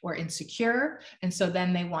or insecure. And so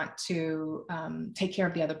then they want to take care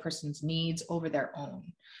of the other person's needs over their own.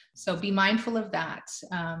 So be mindful of that,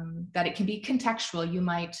 that it can be contextual. You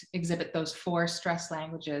might exhibit those 4 stress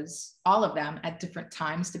languages, all of them at different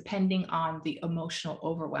times, depending on the emotional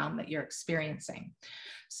overwhelm that you're experiencing.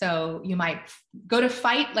 So you might go to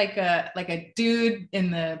fight like a dude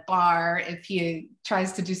in the bar if he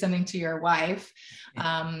tries to do something to your wife.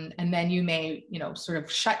 And then you may, sort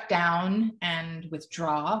of shut down and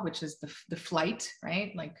withdraw, which is the flight,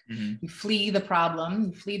 right? Like you flee the problem,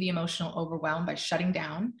 you flee the emotional overwhelm by shutting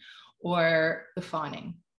down, or the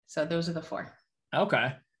fawning. So those are the 4.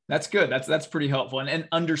 Okay. That's good. That's pretty helpful. And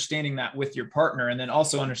understanding that with your partner, and then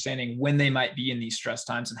also understanding when they might be in these stress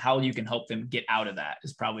times and how you can help them get out of that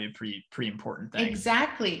is probably a pretty important thing.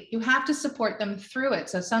 Exactly. You have to support them through it.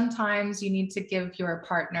 So sometimes you need to give your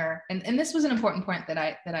partner, and this was an important point that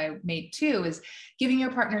I made too, is giving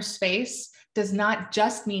your partner space does not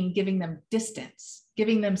just mean giving them distance.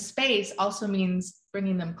 Giving them space also means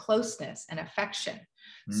bringing them closeness and affection.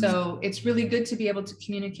 So it's really good to be able to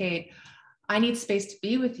communicate, I need space to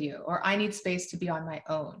be with you, or I need space to be on my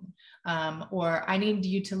own, or I need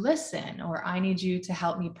you to listen, or I need you to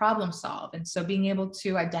help me problem solve. And so being able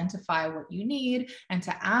to identify what you need and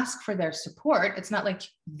to ask for their support. It's not like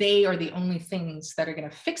they are the only things that are going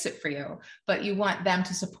to fix it for you, but you want them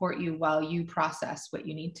to support you while you process what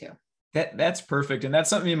you need to. That's perfect. And that's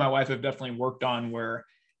something me and my wife have definitely worked on, where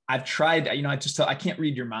I've tried, I can't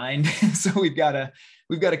read your mind. So we've got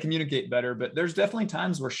to communicate better, but there's definitely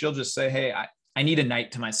times where she'll just say, hey, I need a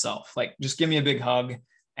night to myself. Like, just give me a big hug.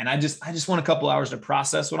 And I just want a couple hours to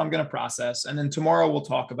process what I'm going to process. And then tomorrow we'll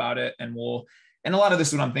talk about it. And a lot of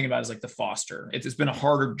this, what I'm thinking about is like the foster. It's been a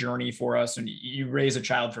harder journey for us. And you raise a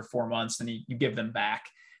child for 4 months and you give them back.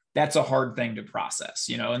 That's a hard thing to process,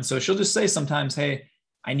 And so she'll just say sometimes, hey,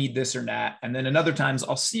 I need this or that. And then another times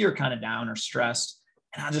I'll see her kind of down or stressed,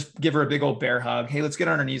 and I'll just give her a big old bear hug. Hey, let's get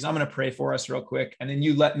on our knees. I'm going to pray for us real quick. And then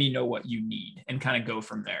you let me know what you need and kind of go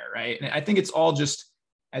from there. Right. And I think it's all just,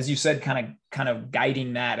 as you said, kind of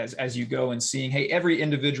guiding that as you go and seeing, hey, every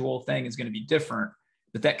individual thing is going to be different,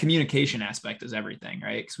 but that communication aspect is everything,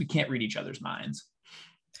 right? Because we can't read each other's minds.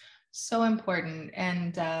 So important.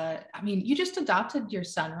 And you just adopted your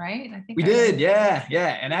son, right? I think we did. Yeah.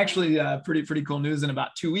 And actually pretty cool news. In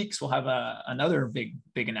about 2 weeks, we'll have another big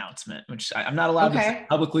announcement, which I'm not allowed to say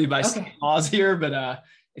publicly by state laws here, but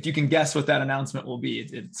if you can guess what that announcement will be,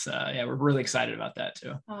 we're really excited about that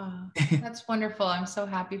too. Oh, that's wonderful. I'm so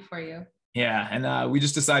happy for you. Yeah. And we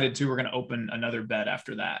just decided we're going to open another bed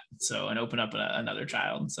after that. And open up another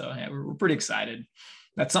child. So yeah, we're pretty excited.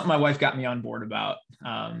 That's something my wife got me on board about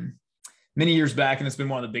many years back. And it's been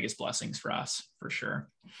one of the biggest blessings for us, for sure.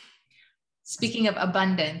 Speaking of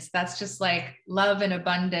abundance, that's just like love and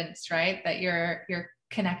abundance, right? That you're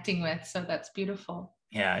connecting with. So that's beautiful.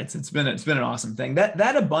 Yeah, it's been an awesome thing.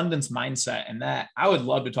 That abundance mindset, and that I would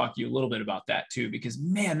love to talk to you a little bit about that too, because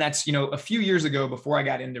man, that's, a few years ago, before I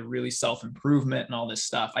got into really self-improvement and all this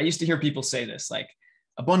stuff, I used to hear people say this, like,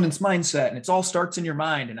 abundance mindset, and it's all starts in your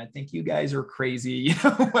mind. And I think you guys are crazy,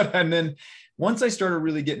 and then once I started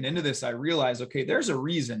really getting into this, I realized, okay, there's a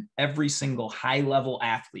reason every single high level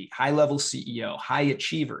athlete, high level CEO, high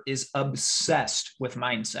achiever is obsessed with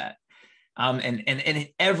mindset. And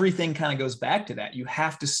everything kind of goes back to that. You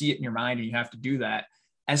have to see it in your mind, and you have to do that.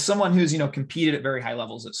 As someone who's, competed at very high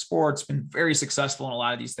levels at sports, been very successful in a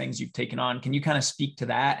lot of these things you've taken on, can you kind of speak to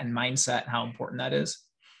that and mindset and how important that is?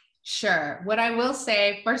 Sure. What I will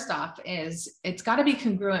say first off is it's got to be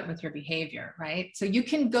congruent with your behavior, right? So you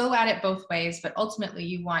can go at it both ways, but ultimately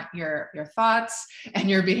you want your thoughts and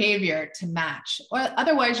your behavior to match, or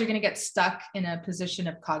otherwise you're going to get stuck in a position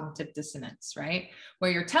of cognitive dissonance, right?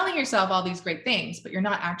 Where you're telling yourself all these great things, but you're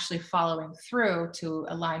not actually following through to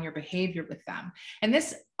align your behavior with them. And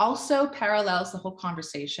this also parallels the whole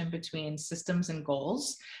conversation between systems and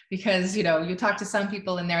goals, because, you talk to some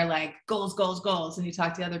people and they're like, goals, goals, goals. And you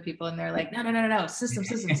talk to other people and they're like, no, systems.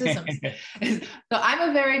 So I'm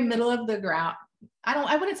a very middle of the ground.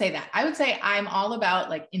 I wouldn't say that. I would say I'm all about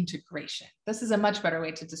like integration. This is a much better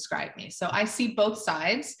way to describe me. So I see both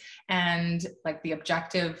sides, and like the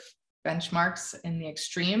objective benchmarks in the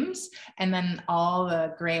extremes, and then all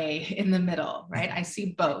the gray in the middle, right? I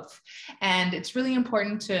see both. And it's really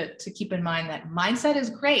important to keep in mind that mindset is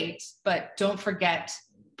great, but don't forget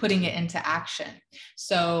putting it into action.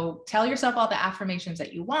 So tell yourself all the affirmations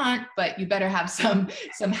that you want, but you better have some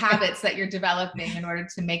habits that you're developing in order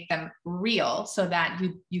to make them real, so that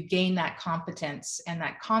you gain that competence and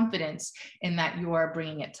that confidence in that you're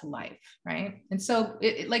bringing it to life, right? And so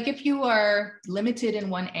like if you are limited in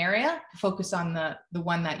one area, focus on the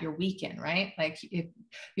one that you're weak in, right? Like if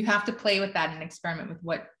you have to play with that and experiment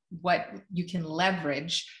with what you can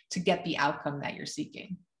leverage to get the outcome that you're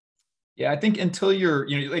seeking. Yeah, I think until you're,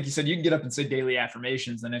 like you said, you can get up and say daily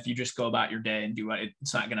affirmations. And if you just go about your day and do it,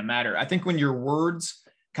 it's not going to matter. I think when your words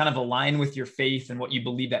kind of align with your faith and what you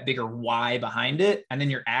believe, that bigger why behind it, and then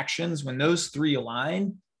your actions, when those three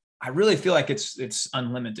align, I really feel like it's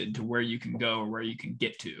unlimited to where you can go or where you can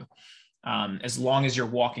get to, as long as you're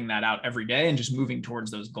walking that out every day and just moving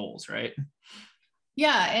towards those goals, right?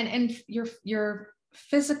 Yeah, and your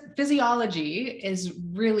physiology is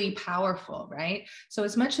really powerful, right? So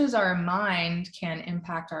as much as our mind can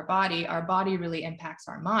impact our body really impacts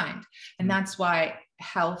our mind. And that's why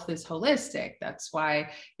health is holistic. That's why,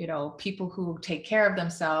 people who take care of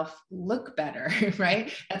themselves look better,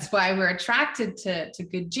 right? That's why we're attracted to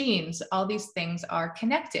good genes. All these things are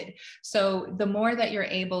connected. So the more that you're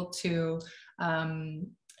able to,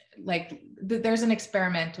 there's an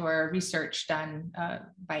experiment or research done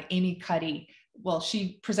by Amy Cuddy. Well,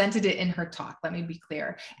 she presented it in her talk, let me be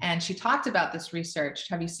clear. And she talked about this research.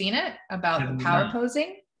 Have you seen it? About the power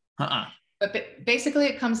posing? But basically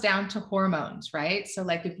it comes down to hormones, right? So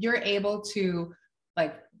like if you're able to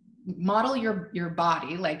like model your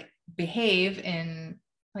body, like behave in,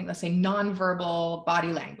 like, let's say nonverbal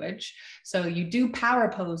body language. So you do power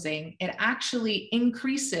posing, it actually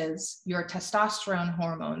increases your testosterone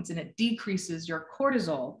hormones and it decreases your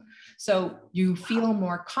cortisol. So you feel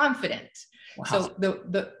more confident. Wow. So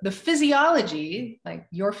the physiology, like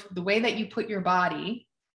the way that you put your body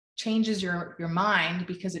changes your mind,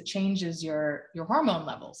 because it changes your hormone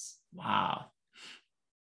levels. Wow.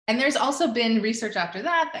 And there's also been research after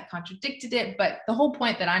that contradicted it. But the whole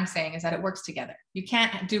point that I'm saying is that it works together. You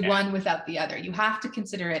can't do one without the other. You have to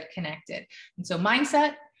consider it connected. And so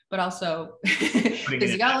mindset, but also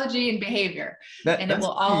physiology and behavior, and it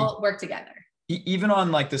will all work together. Even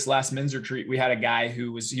on like this last men's retreat, we had a guy he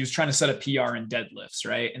was trying to set a PR in deadlifts,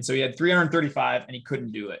 right? And so he had 335 and he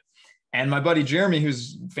couldn't do it. And my buddy Jeremy,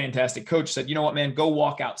 who's a fantastic coach, said, you know what, man, go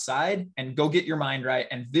walk outside and go get your mind right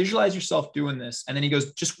and visualize yourself doing this. And then he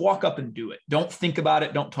goes, just walk up and do it. Don't think about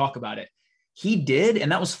it. Don't talk about it. He did. And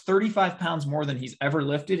that was 35 pounds more than he's ever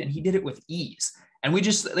lifted. And he did it with ease. And we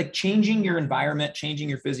just like changing your environment, changing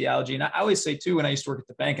your physiology. And I always say too, when I used to work at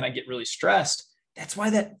the bank and I get really stressed, that's why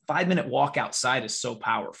that 5-minute walk outside is so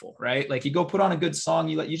powerful, right? Like you go put on a good song,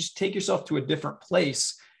 you just take yourself to a different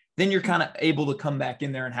place. Then you're kind of able to come back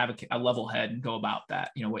in there and have a level head and go about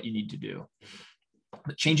that, what you need to do.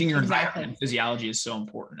 But changing your environment and physiology is so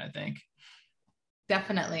important, I think.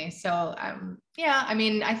 Definitely. So,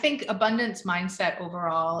 I think abundance mindset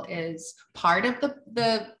overall is part of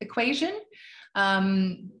the equation.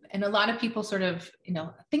 And a lot of people sort of,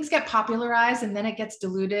 things get popularized and then it gets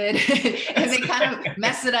diluted and they kind of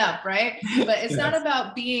mess it up, right? But it's not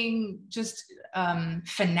about being just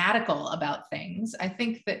fanatical about things. I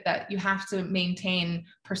think that you have to maintain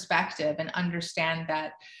perspective and understand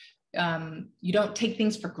that you don't take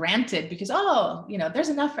things for granted because, there's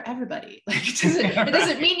enough for everybody. Like it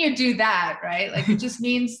doesn't mean you do that, right? Like it just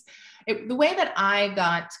means the way that I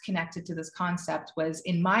got connected to this concept was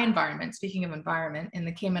in my environment. Speaking of environment, in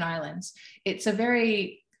the Cayman Islands, it's a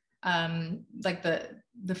very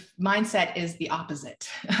the mindset is the opposite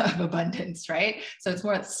of abundance, right? So it's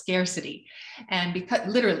more like scarcity. And because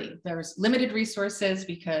literally there's limited resources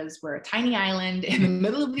because we're a tiny island in the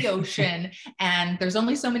middle of the ocean and there's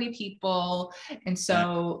only so many people. And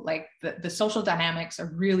so like the social dynamics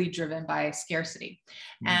are really driven by scarcity.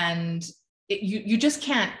 And you just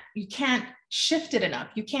can't shift it enough.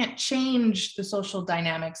 You can't change the social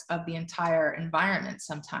dynamics of the entire environment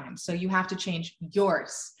sometimes. So you have to change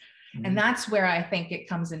yours. And that's where I think it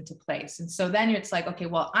comes into place. And so then it's like, okay,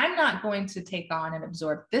 well, I'm not going to take on and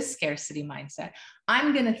absorb this scarcity mindset.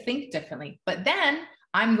 I'm going to think differently, but then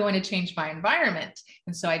I'm going to change my environment.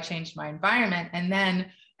 And so I changed my environment and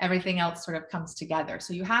then everything else sort of comes together.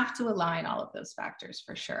 So you have to align all of those factors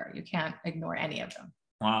for sure. You can't ignore any of them.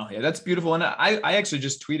 Wow. Yeah, that's beautiful. And I actually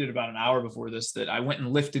just tweeted about an hour before this that I went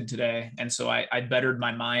and lifted today. And so I bettered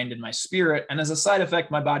my mind and my spirit. And as a side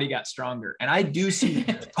effect, my body got stronger. And I do see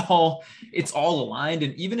it's all aligned.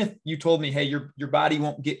 And even if you told me, hey, your body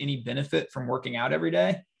won't get any benefit from working out every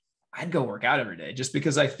day, I'd go work out every day just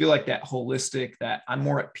because I feel like that holistic, that I'm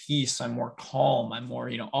more at peace, I'm more calm, I'm more,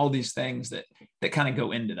 all these things that kind of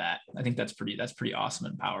go into that. I think that's pretty awesome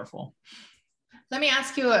and powerful. Let me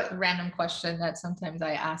ask you a random question that sometimes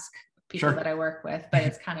I ask people Sure. that I work with, but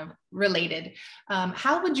it's kind of related.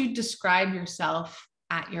 How would you describe yourself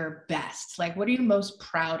at your best? Like, what are you most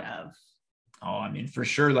proud of? Oh, I mean, for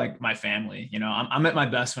sure, like my family, I'm at my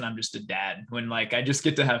best when I'm just a dad, when like I just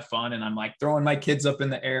get to have fun and I'm like throwing my kids up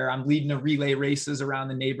in the air. I'm leading the relay races around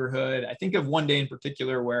the neighborhood. I think of one day in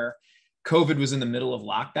particular where COVID was in the middle of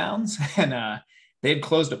lockdowns and they had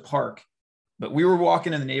closed a park, but we were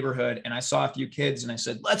walking in the neighborhood and I saw a few kids and I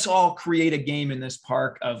said, let's all create a game in this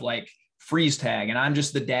park of like freeze tag. And I'm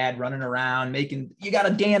just the dad running around you got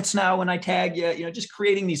to dance now when I tag you, just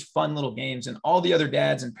creating these fun little games. And all the other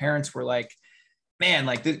dads and parents were like, man,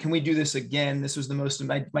 like, can we do this again? This was the most,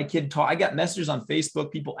 my kid taught, I got messages on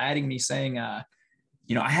Facebook, people adding me saying, I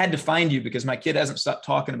had to find you because my kid hasn't stopped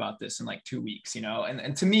talking about this in like 2 weeks,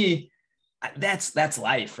 and to me, that's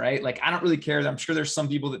life, right? Like, I don't really care. I'm sure there's some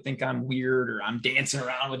people that think I'm weird or I'm dancing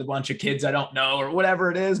around with a bunch of kids I don't know or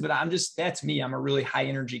whatever it is, but that's me. I'm a really high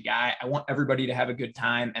energy guy. I want everybody to have a good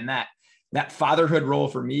time. And that fatherhood role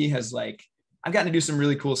for me has like, I've gotten to do some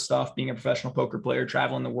really cool stuff being a professional poker player,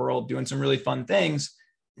 traveling the world, doing some really fun things.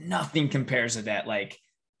 Nothing compares to that. Like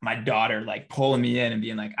my daughter, like pulling me in and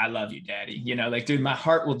being like, I love you, daddy. Like, dude, my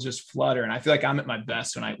heart will just flutter. And I feel like I'm at my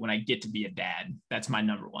best when I get to be a dad. That's my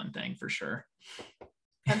number one thing for sure.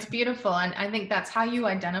 That's beautiful. And I think that's how you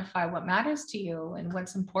identify what matters to you and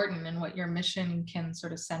what's important and what your mission can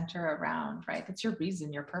sort of center around, right? That's your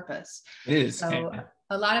reason, your purpose. It is. So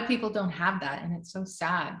a lot of people don't have that. And it's so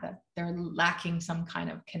sad that they're lacking some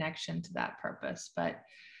kind of connection to that purpose. But,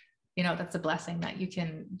 that's a blessing that you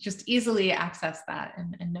can just easily access that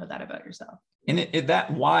and know that about yourself. And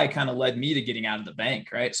that why kind of led me to getting out of the bank,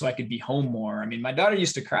 right? So I could be home more. I mean, my daughter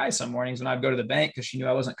used to cry some mornings when I'd go to the bank because she knew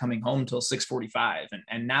I wasn't coming home till 6:45.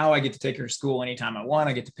 And now I get to take her to school anytime I want.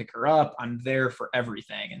 I get to pick her up. I'm there for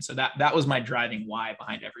everything. And so that was my driving why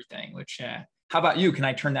behind everything, which, how about you? Can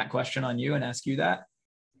I turn that question on you and ask you that?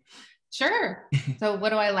 Sure. So what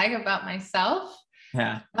do I like about myself?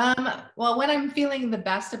 Yeah. Well, when I'm feeling the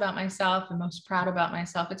best about myself and most proud about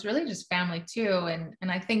myself, it's really just family too. And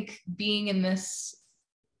I think being in this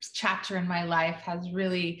chapter in my life has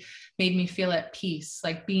really made me feel at peace,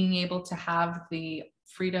 like being able to have the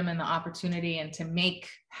freedom and the opportunity and to make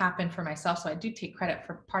happen for myself. So I do take credit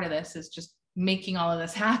for part of this is just making all of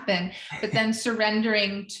this happen, but then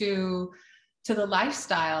surrendering to the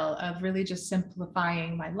lifestyle of really just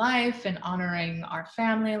simplifying my life and honoring our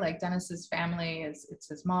family. Like Dennis's family it's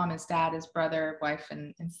his mom, his dad, his brother, wife,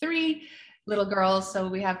 and 3 little girls. So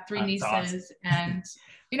we have 3 nieces awesome. And,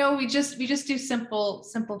 we just do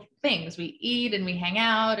simple things. We eat and we hang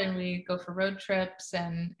out and we go for road trips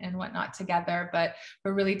and whatnot together, but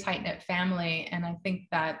we're really tight knit family. And I think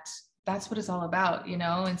that's what it's all about,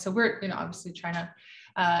 and so we're, obviously trying to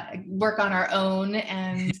work on our own.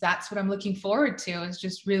 And that's what I'm looking forward to is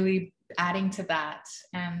just really adding to that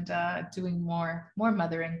and doing more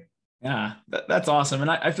mothering. Yeah, that's awesome.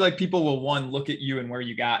 And I feel like people will look at you and where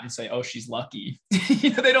you got and say, oh, she's lucky.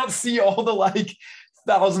 They don't see all the like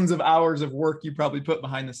thousands of hours of work you probably put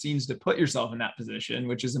behind the scenes to put yourself in that position,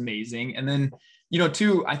 which is amazing. And then,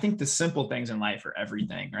 too, I think the simple things in life are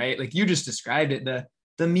everything, right? Like you just described it,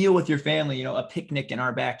 the meal with your family, a picnic in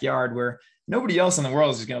our backyard where nobody else in the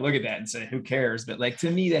world is just going to look at that and say, who cares? But like,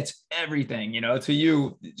 to me, that's everything, to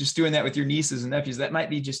you, just doing that with your nieces and nephews, that might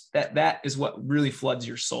be just that is what really floods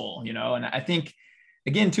your soul, and I think,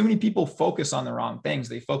 again, too many people focus on the wrong things.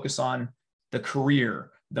 They focus on the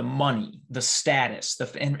career, the money, the status,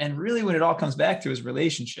 and really what it all comes back to is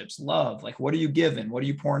relationships, love. Like, what are you giving? What are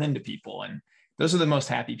you pouring into people? And those are the most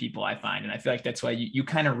happy people I find. And I feel like that's why you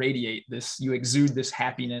kind of radiate this, you exude this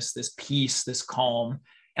happiness, this peace, this calm.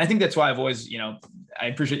 And I think that's why I've always, I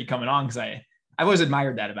appreciate you coming on because I've always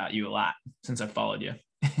admired that about you a lot since I've followed you.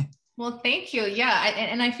 Well, thank you. Yeah.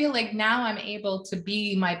 And I feel like now I'm able to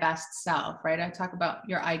be my best self, right? I talk about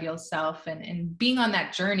your ideal self and being on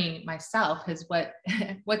that journey myself is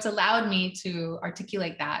what's allowed me to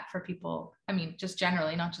articulate that for people. I mean, just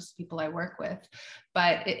generally, not just people I work with,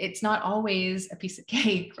 but it's not always a piece of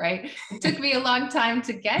cake, right? It took me a long time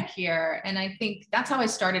to get here. And I think that's how I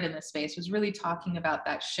started in this space, was really talking about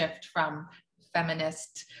that shift from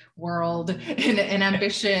feminist world and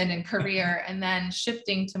ambition and career, and then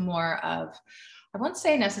shifting to more of, I won't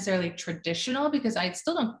say necessarily traditional, because I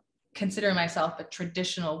still don't consider myself a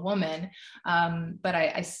traditional woman. But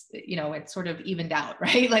I, you know, it sort of evened out,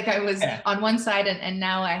 right? Like I was on one side and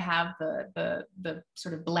now I have the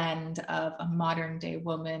sort of blend of a modern day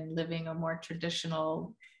woman living a more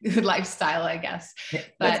traditional lifestyle, I guess. Yeah,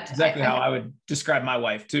 but that's exactly how I would describe my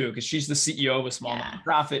wife too, because she's the CEO of a small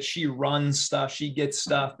nonprofit. She runs stuff, she gets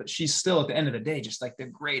stuff, but she's still at the end of the day, just like the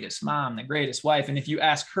greatest mom, the greatest wife. And if you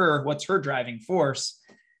ask her, what's her driving force?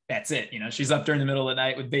 That's it. You know, she's up during the middle of the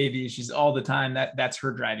night with babies. She's all the time. That's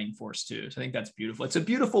her driving force too. So I think that's beautiful. It's a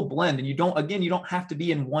beautiful blend. And you don't have to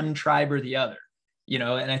be in one tribe or the other, you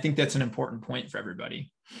know, and I think that's an important point for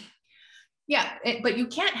everybody. Yeah, but you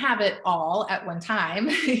can't have it all at one time.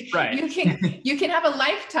 Right. You can have a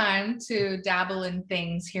lifetime to dabble in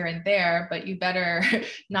things here and there, but you better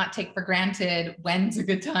not take for granted when's a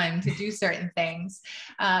good time to do certain things.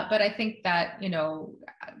 But I think that, you know,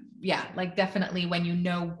 like definitely when you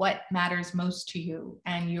know what matters most to you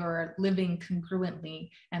and you're living congruently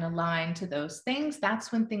and aligned to those things,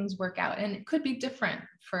 that's when things work out. And it could be different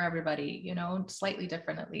for everybody, you know, slightly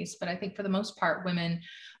different at least. But I think for the most part, women,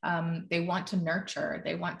 they want to nurture,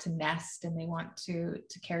 they want to nest, and they want to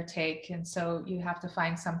caretake. And so you have to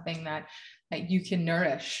find something that you can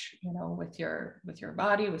nourish, you know, with your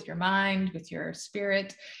body, with your mind, with your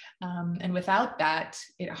spirit. And without that,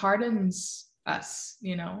 it hardens us,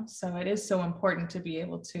 you know. So it is so important to be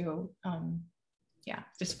able to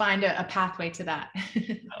just find a pathway to that.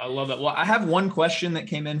 I love it. Well, I have one question that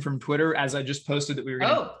came in from Twitter as I just posted that we were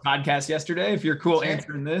going to podcast yesterday. If you're cool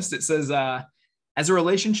answering this, it says, as a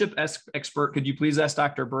relationship expert, could you please ask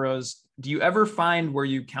Dr. Burrowes, do you ever find where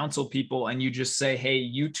you counsel people and you just say, hey,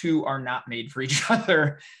 you two are not made for each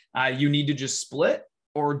other, you need to just split?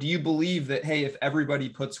 Or do you believe that, hey, if everybody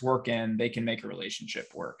puts work in, they can make a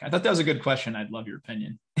relationship work? I thought that was a good question. I'd love your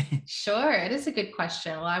opinion. Sure. It is a good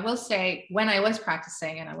question. Well, I will say when I was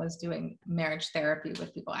practicing and I was doing marriage therapy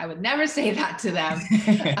with people, I would never say that to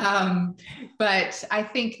them. But I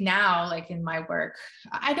think now, like in my work,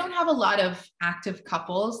 I don't have a lot of active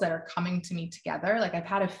couples that are coming to me together. Like I've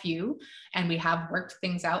had a few and we have worked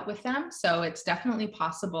things out with them. So it's definitely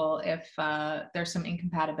possible if there's some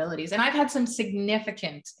incompatibilities. And I've had some significant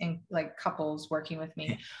couples working with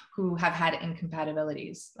me who have had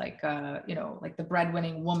incompatibilities, like, you know, like the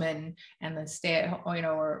breadwinning woman and the stay at home, you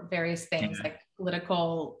know, or various things like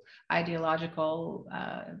political, ideological,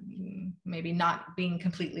 maybe not being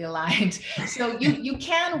completely aligned. So you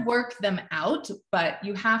can work them out, but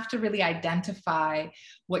you have to really identify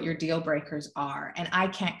what your deal breakers are. And I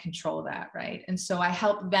can't control that, right? And so I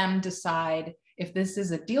help them decide if this is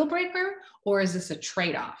a deal breaker or is this a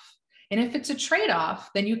trade-off? And if it's a trade-off,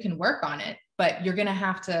 then you can work on it, but you're going to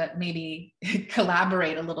have to maybe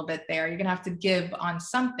collaborate a little bit there. You're going to have to give on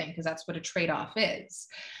something because that's what a trade-off is.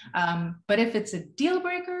 But if it's a deal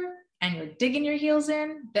breaker and you're digging your heels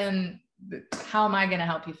in, then how am I going to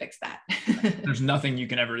help you fix that? There's nothing you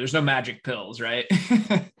can there's no magic pills, right?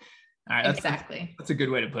 All right, exactly. That's a good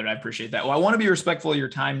way to put it. I appreciate that. Well, I want to be respectful of your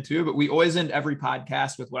time too, but we always end every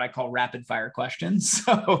podcast with what I call rapid fire questions.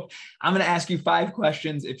 So I'm going to ask you 5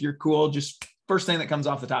 questions. If you're cool, just first thing that comes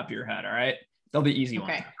off the top of your head. All right. They'll be easy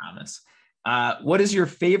ones, I promise. What is your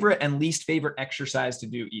favorite and least favorite exercise to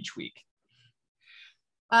do each week?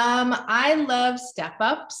 I love step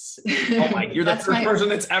ups. Oh my, you're the first person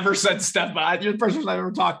that's ever said step up. You're the first person I've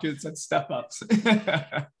ever talked to that said step ups.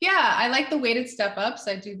 Yeah, I like the weighted step ups.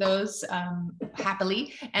 I do those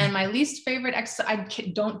happily. And my least favorite exercise,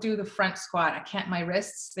 I don't do the front squat. I can't, my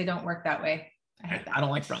wrists, they don't work that way. I don't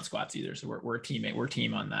like front squats either. So we're a teammate. We're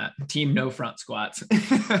team on that. Team no front squats.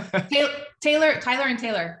 Tyler and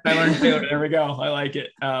Taylor. There we go. I like it.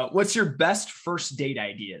 What's your best first date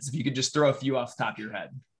ideas? If you could just throw a few off the top of your head.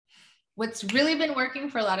 What's really been working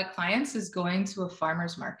for a lot of clients is going to a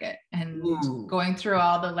farmer's market and going through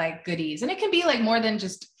all the like goodies. And it can be like more than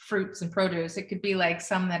just fruits and produce. It could be like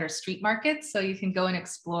some that are street markets. So you can go and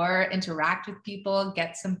explore, interact with people,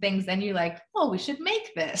 get some things. Then you're like, oh, we should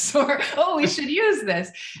make this, or, oh, we should use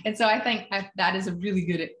this. And so I think that is a really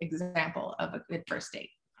good example of a good first date.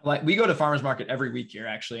 Like we go to farmers market every week here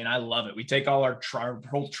actually, and I love it. We take all our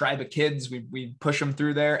whole tribe of kids, we push them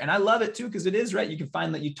through there, and I love it too because it is right. You can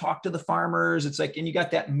find that you talk to the farmers. It's like, and you got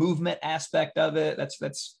that movement aspect of it.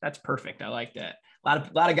 That's perfect. I like that. A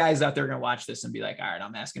lot of guys out there are gonna watch this and be like, all right,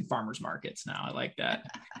 I'm asking farmers markets now. I like that.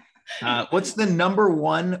 What's the number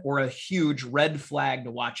one or a huge red flag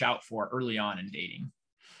to watch out for early on in dating?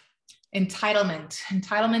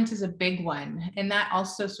 Entitlement is a big one. And that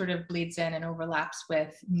also sort of bleeds in and overlaps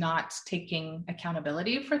with not taking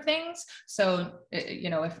accountability for things. So,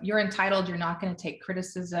 if you're entitled, you're not going to take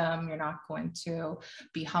criticism. You're not going to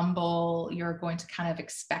be humble. You're going to kind of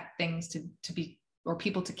expect things to be, or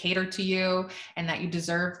people to cater to you, and that you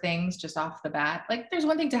deserve things just off the bat. Like, there's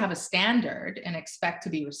one thing to have a standard and expect to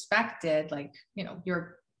be respected. Like,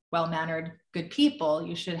 you're well-mannered, good people,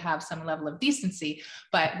 you should have some level of decency.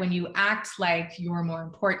 But when you act like you're more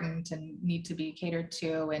important and need to be catered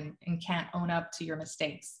to and can't own up to your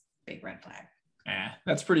mistakes, big red flag. Yeah,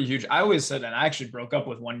 that's pretty huge. I always said that. I actually broke up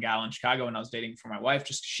with one gal in Chicago when I was dating for my wife.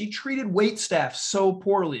 Just, she treated wait staff so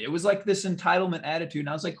poorly. It was like this entitlement attitude. And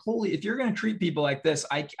I was like, holy, if you're going to treat people like this,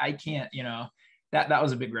 I can't, that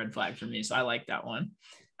was a big red flag for me. So I like that one.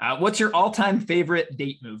 What's your all-time favorite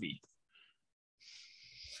date movie?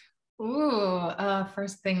 Ooh,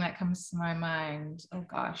 first thing that comes to my mind. Oh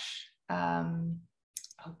gosh. I'm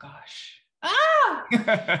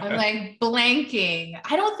like blanking.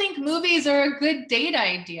 I don't think movies are a good date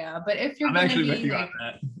idea, but if you're going to be like,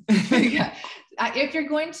 yeah, if you're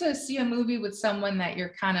going to see a movie with someone that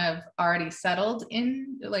you're kind of already settled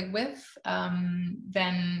in, like with,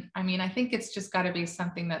 then, I think it's just got to be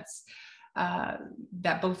something that's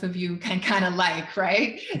that both of you can kind of like,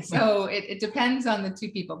 right? So it depends on the two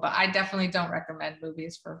people, but I definitely don't recommend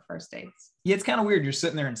movies for first dates. Yeah, it's kind of weird. You're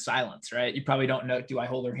sitting there in silence, right? You probably don't know, do I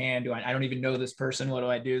hold her hand? I don't even know this person. What do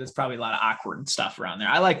I do? There's probably a lot of awkward stuff around there.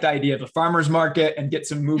 I like the idea of a farmer's market and get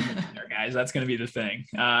some movement in there, guys. That's going to be the thing.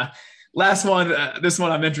 Last one, this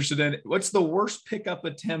one I'm interested in. What's the worst pickup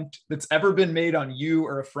attempt that's ever been made on you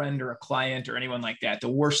or a friend or a client or anyone like that? The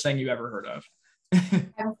worst thing you ever heard of? I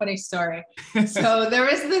have a funny story. So there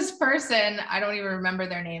was this person, I don't even remember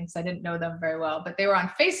their names. I didn't know them very well, but they were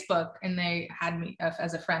on Facebook and they had me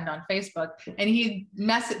as a friend on Facebook, and he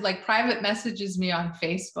private messages me on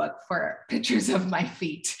Facebook for pictures of my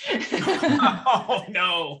feet. Oh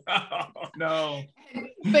no. Oh no.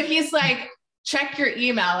 But he's like, check your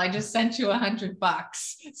email. I just sent you $100.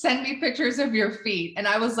 Send me pictures of your feet. And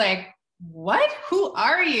I was like, what? Who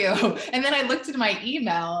are you? And then I looked at my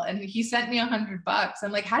email and he sent me $100.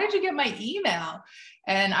 I'm like, how did you get my email?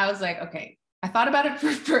 And I was like, okay. I thought about it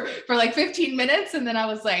for like 15 minutes. And then I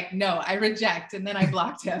was like, no, I reject. And then I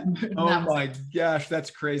blocked him. Oh my gosh,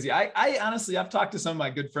 that's crazy. I honestly, I've talked to some of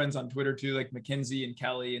my good friends on Twitter too, like Mackenzie and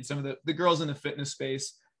Kelly and some of the girls in the fitness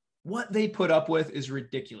space. What they put up with is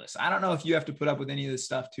ridiculous. I don't know if you have to put up with any of this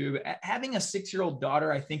stuff too, but having a 6-year-old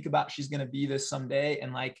daughter, I think about she's going to be this someday.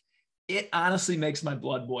 And like, it honestly makes my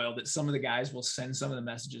blood boil that some of the guys will send some of the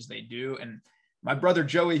messages they do. And my brother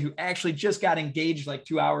Joey, who actually just got engaged like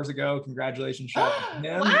 2 hours ago, congratulations. Wow.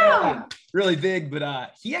 Yeah, really big,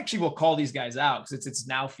 but he actually will call these guys out because it's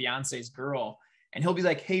now fiance's girl. And he'll be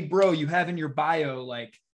like, hey bro, you have in your bio,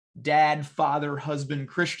 like dad, father, husband,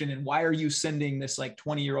 Christian. And why are you sending this like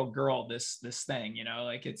 20-year-old girl this thing,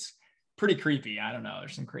 like it's pretty creepy. I don't know.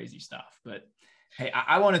 There's some crazy stuff, but hey,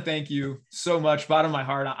 I want to thank you so much. Bottom of my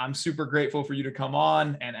heart, I'm super grateful for you to come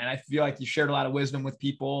on. And I feel like you shared a lot of wisdom with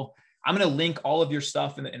people. I'm going to link all of your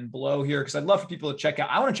stuff in below here because I'd love for people to check out.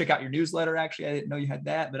 I want to check out your newsletter. Actually, I didn't know you had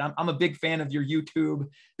that, but I'm a big fan of your YouTube,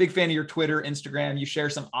 big fan of your Twitter, Instagram. You share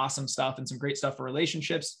some awesome stuff and some great stuff for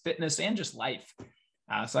relationships, fitness, and just life.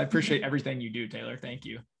 So I appreciate everything you do, Taylor. Thank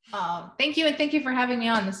you. Oh, thank you. And thank you for having me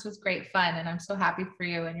on. This was great fun. And I'm so happy for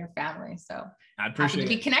you and your family. So I appreciate it.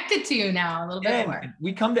 Be connected to you now a little bit more.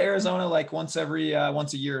 We come to Arizona like once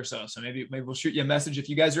a year or so. So maybe we'll shoot you a message. If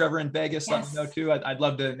you guys are ever in Vegas, let me know too. I'd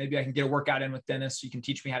love to, maybe I can get a workout in with Dennis. You can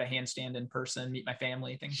teach me how to handstand in person, meet my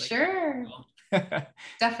family, things like that. Sure.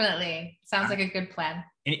 Definitely. Sounds like a good plan.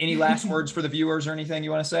 Any last words for the viewers or anything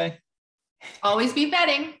you want to say? Always be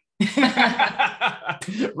betting.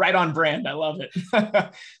 Right on brand. I love it.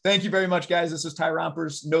 Thank you very much, guys. This is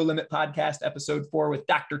Tyromper's No Limit Podcast, episode 4 with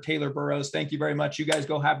Dr. Taylor Burrowes. Thank you very much. You guys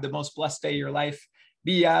go have the most blessed day of your life.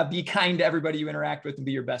 Be kind to everybody you interact with and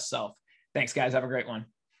be your best self. Thanks, guys. Have a great one.